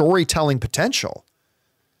rich storytelling potential.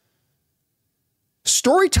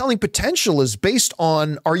 storytelling potential is based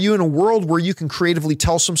on, are you in a world where you can creatively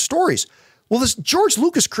tell some stories? Well, this George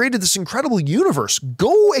Lucas created this incredible universe.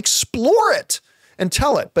 Go explore it and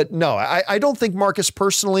tell it. But no, I don't think, Marcus,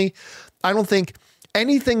 personally, I don't think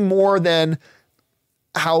anything more than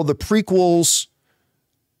how the prequels,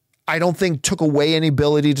 I don't think, took away any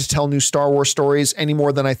ability to tell new Star Wars stories any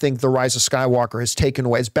more than I think The Rise of Skywalker has taken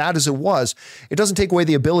away. As bad as it was, it doesn't take away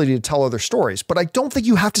the ability to tell other stories. But I don't think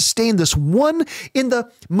you have to stay in this one, in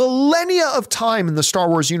the millennia of time in the Star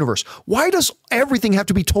Wars universe. Why does everything have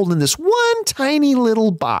to be told in this one tiny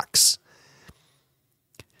little box?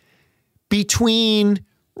 Between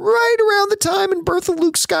right around the time and birth of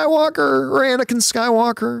Luke Skywalker or Anakin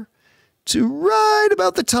Skywalker to right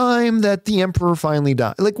about the time that the Emperor finally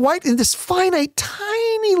died. Like, why in this finite,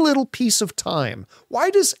 tiny little piece of time? Why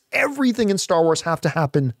does everything in Star Wars have to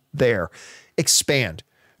happen there? Expand.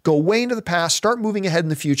 Go way into the past, start moving ahead in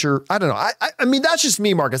the future. I don't know. I mean, that's just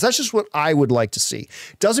me, Marcus. That's just what I would like to see.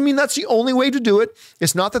 Doesn't mean that's the only way to do it.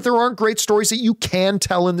 It's not that there aren't great stories that you can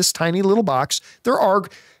tell in this tiny little box. There are.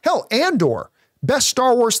 Hell, Andor, best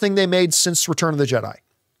Star Wars thing they made since Return of the Jedi.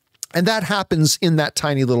 And that happens in that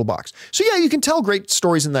tiny little box. So yeah, you can tell great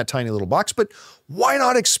stories in that tiny little box, but why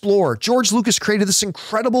not explore? George Lucas created this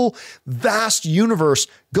incredible, vast universe.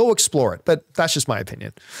 Go explore it. But that's just my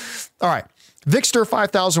opinion. All right. Vixter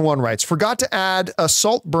 5001 writes, forgot to add a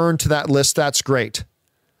Saltburn to that list. That's great.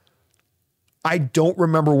 I don't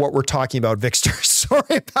remember what we're talking about, Vixter.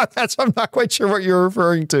 Sorry about that. So I'm not quite sure what you're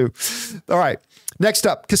referring to. All right. Next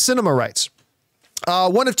up, Casinema writes,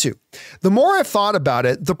 one of two. The more I've thought about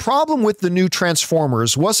it, the problem with the new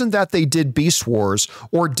Transformers wasn't that they did Beast Wars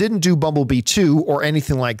or didn't do Bumblebee 2 or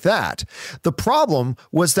anything like that. The problem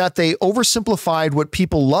was that they oversimplified what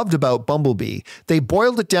people loved about Bumblebee. They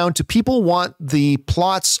boiled it down to people want the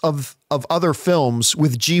plots of other films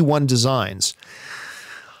with G1 designs.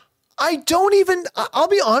 I'll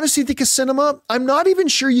be honest with you, Casinema, I'm not even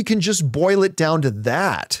sure you can just boil it down to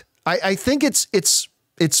that. I think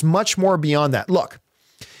it's much more beyond that. Look,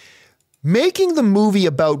 making the movie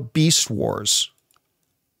about Beast Wars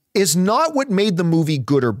is not what made the movie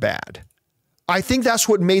good or bad. I think that's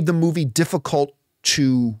what made the movie difficult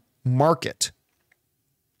to market,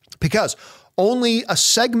 because only a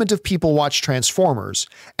segment of people watched Transformers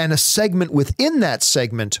and a segment within that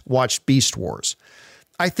segment watched Beast Wars.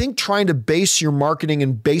 I think trying to base your marketing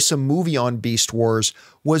and base a movie on Beast Wars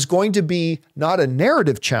was going to be not a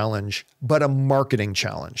narrative challenge, but a marketing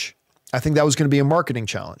challenge. I think that was going to be a marketing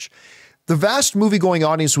challenge. The vast movie-going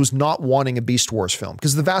audience was not wanting a Beast Wars film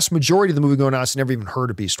because the vast majority of the movie-going audience never even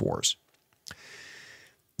heard of Beast Wars.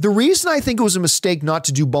 The reason I think it was a mistake not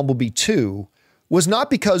to do Bumblebee 2 was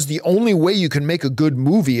not because the only way you can make a good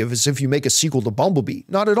movie is if you make a sequel to Bumblebee.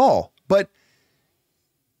 Not at all. But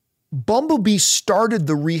Bumblebee started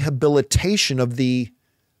the rehabilitation of the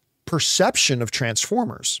perception of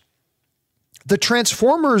Transformers. The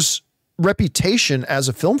Transformers reputation as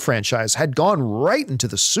a film franchise had gone right into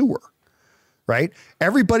the sewer, right?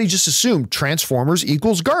 Everybody just assumed Transformers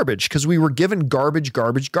equals garbage because we were given garbage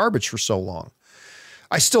for so long.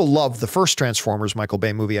 I still love the first Transformers Michael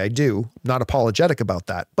Bay movie. I do. Not apologetic about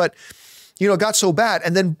that. But, it got so bad.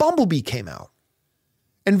 And then Bumblebee came out.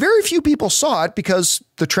 And very few people saw it because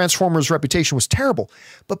the Transformers reputation was terrible.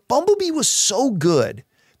 But Bumblebee was so good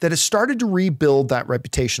that it started to rebuild that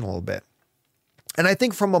reputation a little bit. And I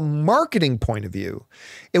think from a marketing point of view,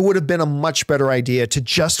 it would have been a much better idea to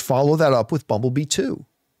just follow that up with Bumblebee 2.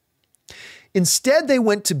 Instead, they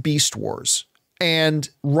went to Beast Wars. And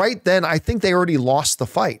right then, I think they already lost the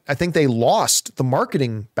fight. I think they lost the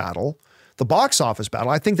marketing battle, the box office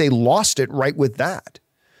battle. I think they lost it right with that.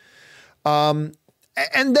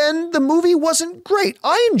 And then the movie wasn't great.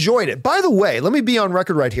 I enjoyed it. By the way, let me be on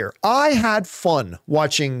record right here. I had fun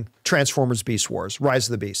watching Transformers Beast Wars, Rise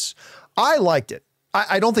of the Beasts. I liked it.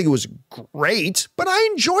 I don't think it was great, but I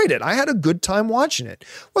enjoyed it. I had a good time watching it.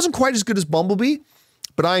 It wasn't quite as good as Bumblebee,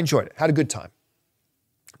 but I enjoyed it. Had a good time.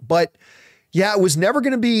 But yeah, it was never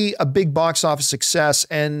going to be a big box office success.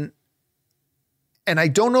 And I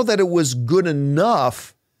don't know that it was good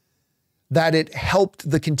enough that it helped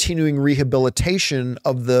the continuing rehabilitation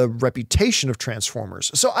of the reputation of Transformers.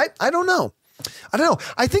 So I don't know.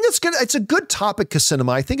 I think it's good. It's a good topic,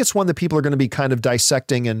 Casinema. I think it's one that people are going to be kind of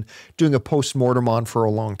dissecting and doing a post-mortem on for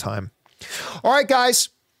a long time. All right, guys.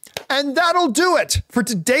 And that'll do it for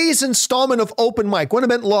today's installment of Open Mic. Would have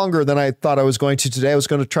been longer than I thought I was going to today. I was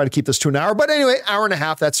going to try to keep this to an hour, but anyway, hour and a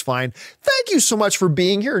half, that's fine. Thank you so much for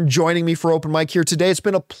being here and joining me for Open Mic here today. It's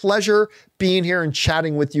been a pleasure being here and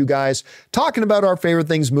chatting with you guys, talking about our favorite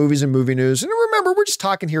things, movies and movie news. And remember, we're just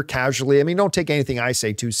talking here casually. I mean, don't take anything I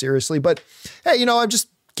say too seriously, but hey, you know, I'm just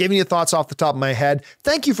giving you thoughts off the top of my head.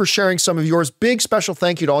 Thank you for sharing some of yours. Big special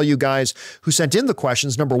thank you to all you guys who sent in the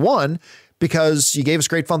questions. Number one, because you gave us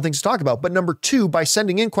great fun things to talk about. But number two, by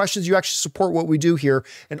sending in questions, you actually support what we do here.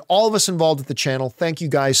 And all of us involved at the channel, thank you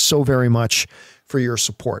guys so very much for your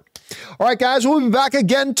support. All right, guys, we'll be back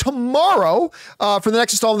again tomorrow for the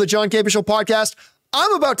next installment of the John Campea Show podcast.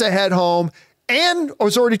 I'm about to head home. Anne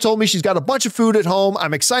has already told me she's got a bunch of food at home.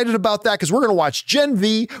 I'm excited about that because we're going to watch Gen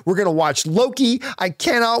V. We're going to watch Loki. I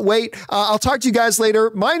cannot wait. I'll talk to you guys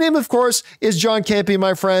later. My name, of course, is John Campea,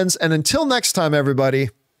 my friends. And until next time,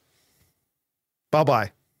 everybody,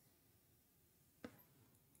 bye-bye.